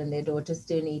daughters when their daughters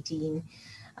turn 18.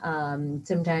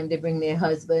 Sometimes they bring their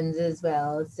husbands as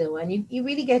well. So, and you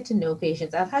really get to know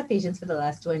patients. I've had patients for the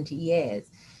last 20 years.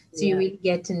 So you Yeah. really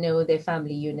get to know their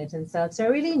family unit and stuff. So I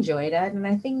really enjoy that. And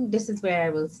I think this is where I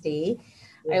will stay.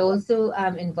 I Yeah. also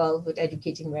am involved with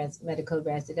educating medical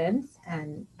residents,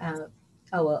 and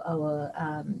our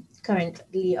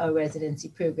currently our residency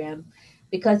program,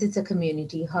 because it's a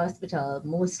community hospital,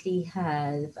 mostly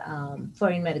have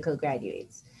foreign medical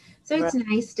graduates. So Right. it's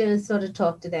nice to sort of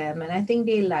talk to them, and I think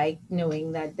they like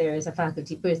knowing that there is a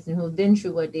faculty person who've been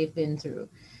through what they've been through,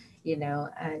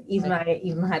 and even Right. I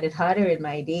even had it harder in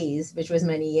my days, which was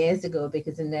many years ago,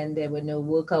 because and then there were no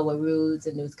work hour rules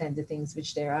and those kinds of things,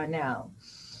 which there are now.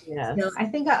 So Yes. I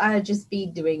think I'll just be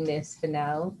doing this for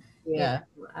now, Yeah.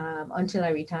 until I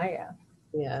retire.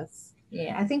 Yes.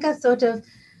 Yeah, I think I've sort of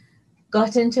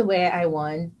gotten to where I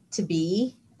want to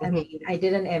be. I Mhm.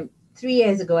 mean, 3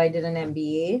 years ago I did an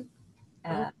MBA,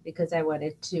 Oh, because I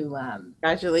wanted to.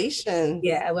 congratulations.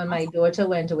 Yeah, when my daughter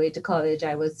went away to college,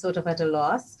 I was sort of at a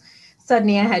loss.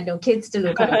 Suddenly, I had no kids to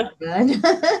look after,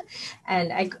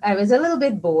 and I was a little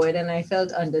bit bored, and I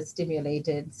felt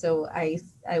understimulated. So I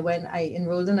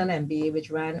enrolled in an MBA, which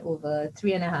ran over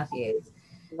 3.5 years.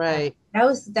 Right.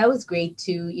 That was great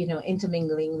too,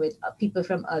 intermingling with people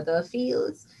from other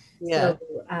fields. So,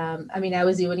 Yeah. I mean, I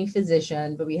was the only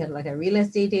physician, but we had like a real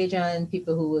estate agent,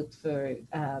 people who worked for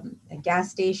a gas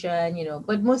station,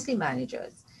 but mostly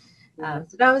managers. Yeah.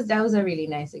 So that was a really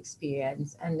nice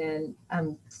experience. And then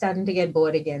I'm starting to get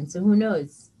bored again. So who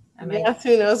knows? I might. Yes,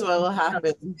 who knows what will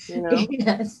happen.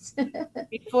 Yes.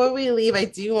 Before we leave, I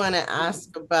do want to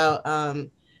ask about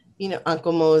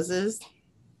Uncle Moses.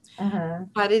 Uh-huh.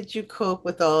 How did you cope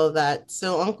with all of that?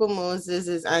 So Uncle Moses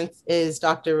is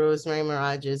Dr. Rosemary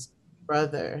Maraj's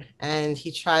brother, and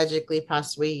he tragically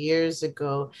passed away years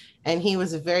ago. And he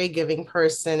was a very giving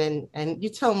person. And you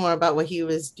tell more about what he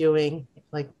was doing,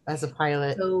 like as a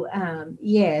pilot. So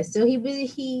yeah, so he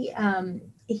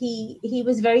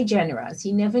was very generous.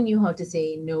 He never knew how to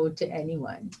say no to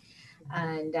anyone,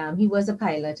 and he was a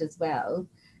pilot as well.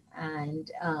 And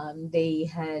they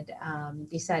had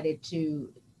decided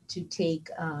to take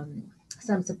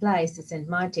some supplies to Saint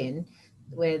Martin,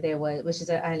 which is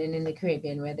an island in the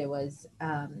Caribbean, where there was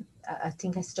I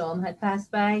think a storm had passed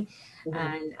by,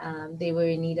 Mhm. and they were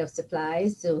in need of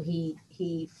supplies. So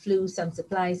he flew some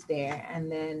supplies there, and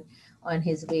then on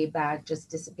his way back just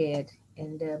disappeared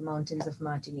in the mountains of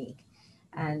Martinique.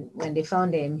 And when they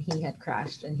found him, he had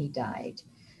crashed and he died.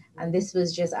 And this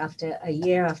was just after a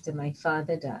year after my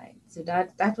father died. So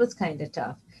that was kind of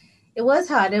tough. It was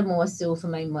harder, more so for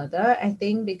my mother, I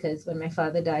think, because when my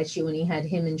father died, she only had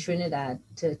him in Trinidad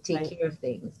to take Right. care of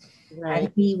things. Right.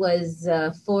 And he was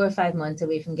 4 or 5 months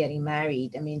away from getting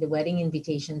married. I mean, the wedding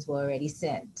invitations were already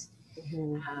sent.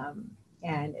 Mhm. Um,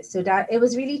 and so that it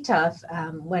was really tough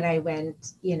when I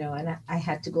went, and I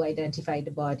had to go identify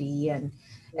the body. And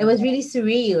it Yeah. was really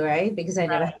surreal, right? Because I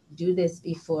never had to do this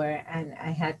before. And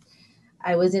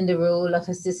I was in the role of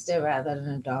a sister rather than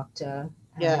a doctor.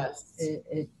 And Yes. it,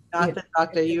 it, Not it the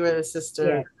doctor, you were the yeah.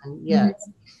 sister. And Mhm. yes.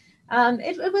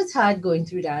 It was hard going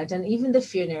through that, and even the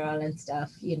funeral and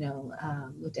stuff,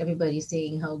 with everybody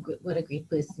saying what a great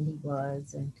person he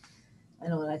was, and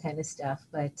all that kind of stuff.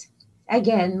 But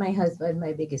again, my husband,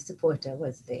 my biggest supporter,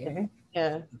 was there.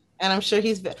 Yeah. And I'm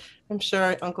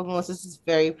sure Uncle Moses is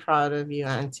very proud of you,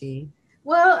 Auntie.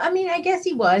 Well, I mean, I guess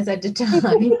he was at the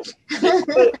time.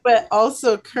 But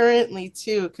also currently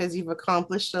too, because you've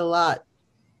accomplished a lot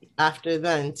after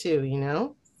then too, you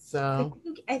know? So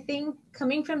I think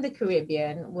coming from the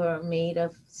Caribbean, we're made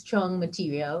of strong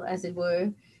material, as it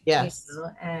were, yes.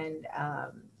 and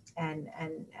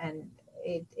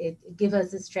it give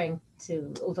us the strength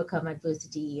to overcome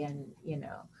adversity, and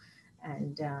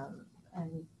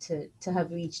to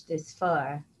have reached this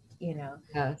far, you know.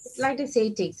 Yes. Like they say,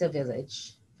 it takes a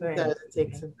village for It does. It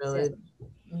takes anything. a So, village.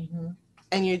 hmm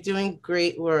And you're doing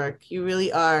great work. You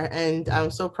really are. And I'm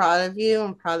so proud of you.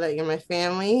 I'm proud that you're my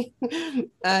family.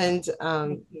 And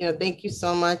thank you. thank you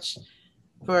so much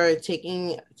for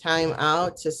taking time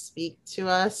out to speak to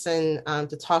us and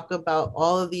to talk about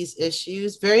all of these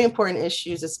issues, very important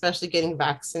issues, especially getting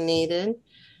vaccinated,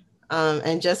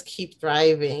 and just keep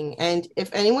thriving. And if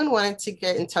anyone wanted to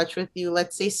get in touch with you,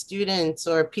 let's say students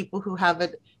or people who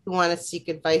want to seek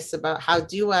advice about how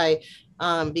do I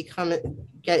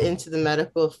get into the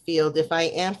medical field if I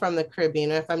am from the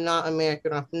Caribbean, or if I'm not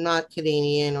American, or if I'm not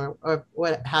Canadian, or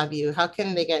what have you, how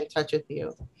can they get in touch with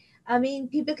you? I mean,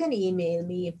 people can email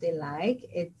me if they like.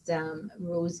 It's Mhm,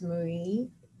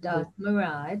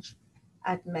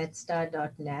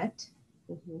 rosemary.maraj@medstar.net.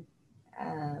 mhm.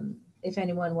 If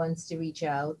anyone wants to reach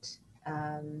out,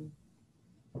 um,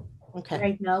 Okay.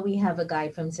 right now we have a guy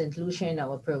from St. Lucia in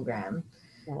our program,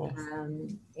 Nice.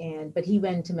 but he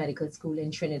went to medical school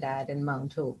in Trinidad and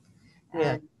Mount Hope.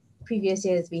 Yeah. And previous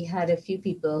years we had a few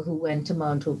people who went to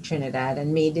Mount Hope, Trinidad,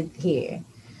 and made it here.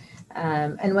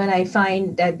 And when I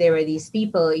find that there are these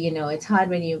people, it's hard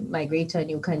when you migrate to a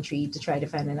new country to try to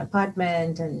find an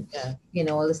apartment and, Yeah.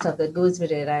 all the stuff that goes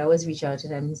with it. I always reach out to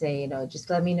them and say, just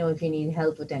let me know if you need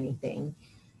help with anything.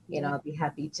 Yeah. I'll be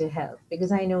happy to help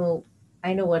because I know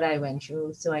what I went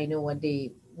through, so I know what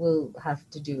they will have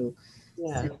to do.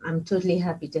 Yeah. So I'm totally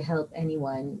happy to help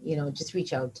anyone, just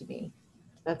reach out to me.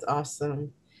 That's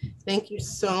awesome. Thank you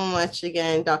so much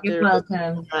again, You're Dr.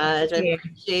 welcome. Maraj. I Yeah.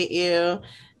 appreciate you.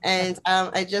 And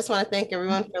I just want to thank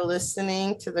everyone for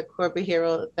listening to the core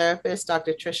behavioral therapist,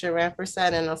 Dr. Trisha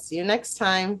Rampersad, and I'll see you next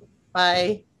time.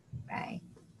 Bye. Bye.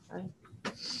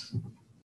 Bye.